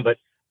given the time, but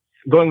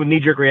going with knee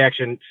jerk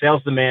reaction,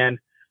 Sal's the man.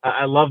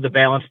 I love the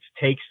balanced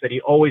takes that he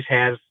always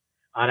has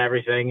on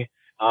everything.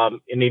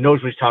 And he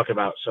knows what he's talking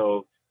about.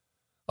 So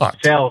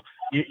Sal,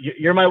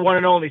 you're my one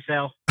and only,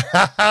 Sal.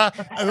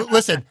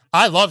 Listen,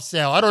 I love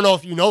Sal. I don't know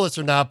if you know this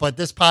or not, but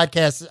this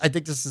podcast, I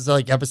think this is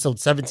like episode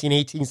 17,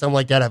 18, something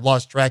like that. I've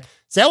lost track.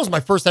 Sal was my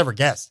first ever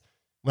guest.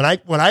 When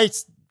I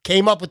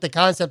came up with the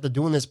concept of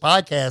doing this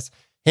podcast,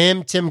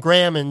 him, Tim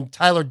Graham, and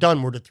Tyler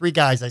Dunn were the three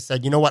guys. I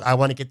said, you know what? I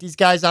want to get these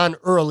guys on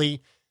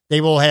early. They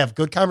will have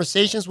good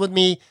conversations with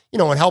me, you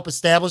know, and help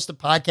establish the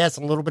podcast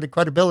and a little bit of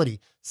credibility.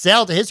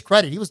 Sal, to his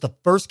credit, he was the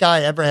first guy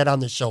I ever had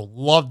on the show.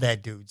 Love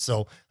that dude.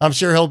 So I'm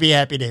sure he'll be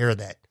happy to hear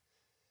that.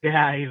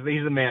 Yeah, he's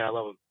the man. I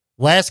love him.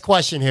 Last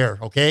question here,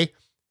 okay?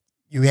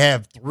 You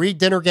have 3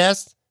 dinner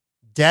guests,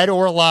 dead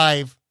or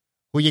alive.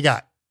 Who you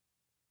got?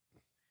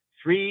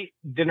 3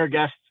 dinner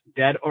guests,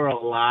 dead or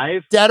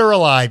alive? Dead or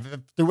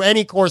alive, through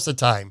any course of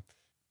time.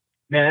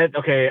 Man,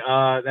 okay,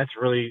 that's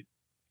really...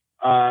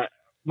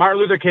 Martin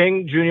Luther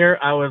King Jr.,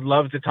 I would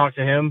love to talk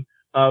to him.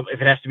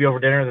 If it has to be over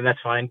dinner, then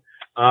that's fine.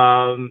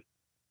 Who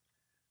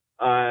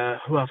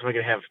else am I going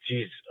to have?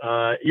 Jeez.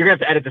 You're going to have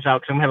to edit this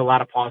out because I'm going to have a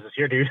lot of pauses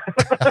here, dude.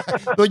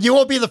 But you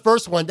won't be the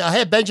first one. I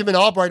had Benjamin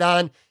Albright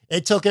on.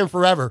 It took him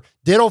forever.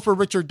 Ditto for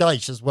Richard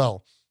Deitch as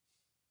well.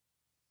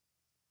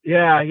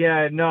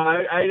 Yeah. No,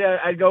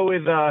 I'd go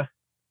with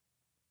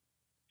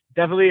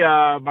definitely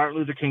Martin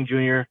Luther King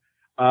Jr.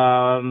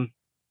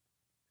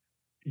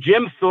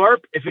 Jim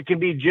Thorpe, if it can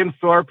be Jim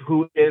Thorpe,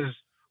 who is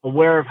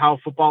aware of how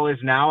football is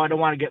now. I don't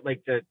want to get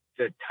like the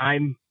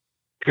time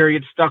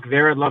period stuck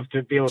there. I'd love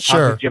to be able to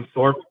talk to Jim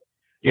Thorpe,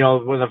 you know,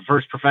 one of the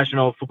first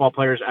professional football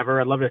players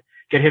ever. I'd love to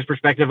get his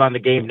perspective on the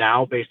game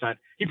now based on,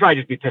 he'd probably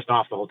just be pissed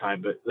off the whole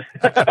time, but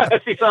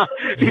he saw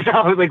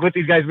like what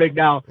these guys make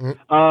now.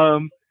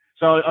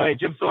 So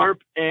Jim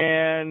Thorpe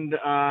and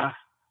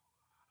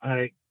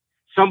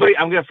somebody,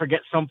 I'm going to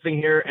forget something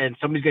here and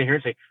somebody's going to hear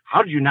it and say,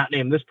 how did you not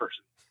name this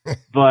person?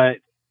 But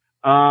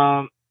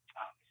let's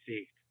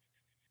see.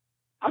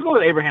 I'll go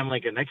with Abraham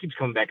Lincoln. That keeps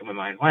coming back in my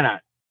mind. Why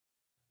not?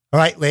 All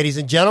right, ladies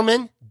and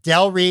gentlemen,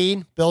 Del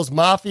Reid, Bills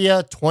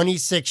Mafia,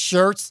 26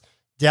 shirts.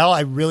 Del,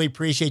 I really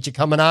appreciate you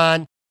coming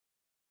on.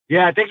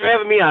 Yeah, thanks for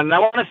having me on. And I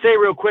want to say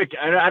real quick,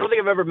 I don't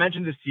think I've ever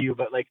mentioned this to you,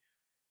 but like,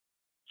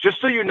 just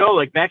so you know,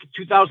 like back in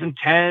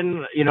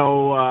 2010, you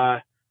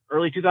know,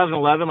 early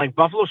 2011, like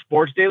Buffalo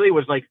Sports Daily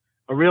was like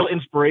a real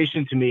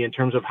inspiration to me in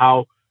terms of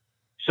how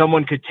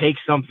someone could take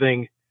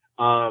something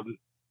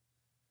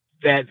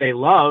that they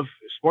love,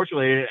 sports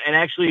related, and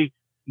actually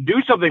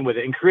do something with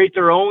it and create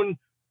their own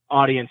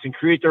audience and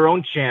create their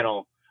own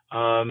channel.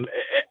 And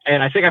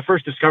I think I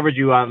first discovered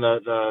you on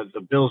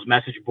the Bills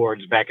message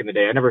boards back in the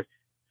day. I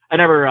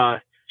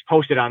never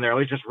posted on there. I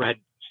always just read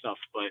stuff.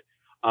 But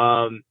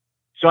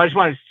so I just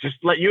wanted to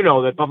just let you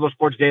know that Buffalo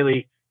Sports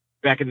Daily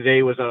back in the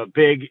day was a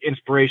big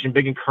inspiration,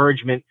 big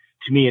encouragement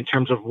to me in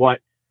terms of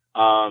what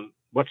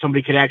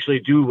somebody could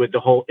actually do with the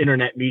whole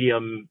internet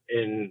medium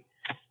and,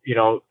 you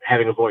know,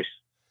 having a voice.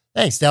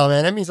 Thanks, Del,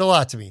 man. That means a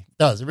lot to me. It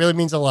does. It really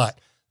means a lot.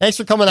 Thanks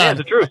for coming on. Yeah,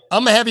 the truth.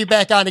 I'm going to have you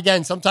back on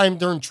again sometime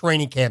during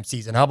training camp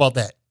season. How about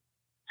that?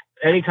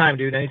 Anytime,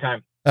 dude.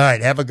 Anytime. All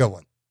right. Have a good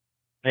one.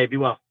 Hey, be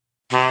well.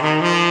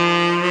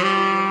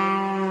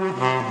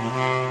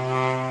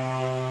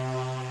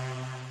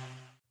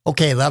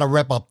 Okay, that'll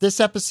wrap up this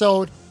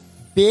episode.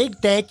 big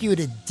thank you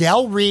to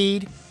Del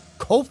Reid,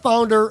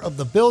 co-founder of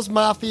the Bills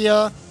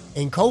Mafia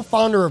and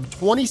co-founder of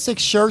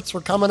 26 Shirts,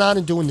 for coming on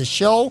and doing the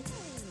show.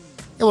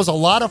 It was a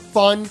lot of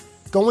fun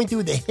going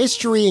through the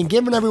history and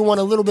giving everyone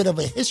a little bit of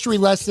a history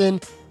lesson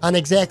on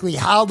exactly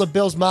how the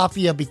Bills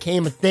Mafia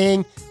became a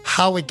thing,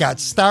 how it got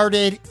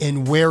started,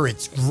 and where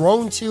it's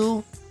grown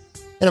to.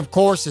 And of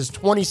course, his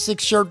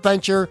 26 shirt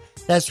venture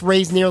that's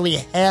raised nearly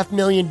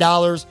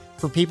 $500,000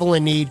 for people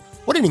in need.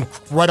 What an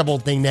incredible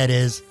thing that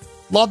is.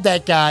 Love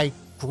that guy.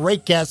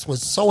 Great guest.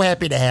 Was so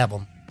happy to have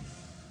him.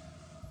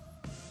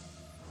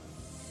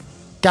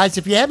 Guys,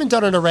 if you haven't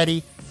done it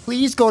already,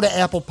 please go to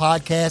Apple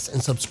Podcasts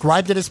and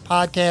subscribe to this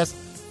podcast.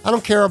 I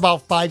don't care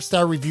about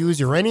 5-star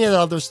reviews or any of the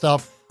other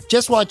stuff.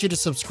 Just want you to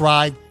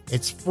subscribe.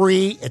 It's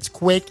free, it's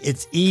quick,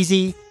 it's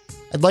easy.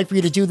 I'd like for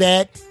you to do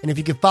that. And if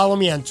you could follow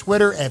me on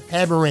Twitter at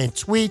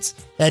 @PatMoranTweets,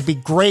 that'd be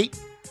great.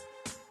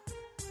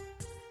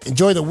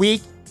 Enjoy the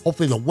week.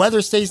 Hopefully the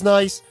weather stays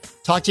nice.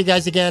 Talk to you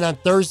guys again on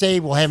Thursday.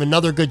 We'll have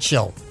another good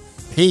show.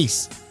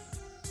 Peace.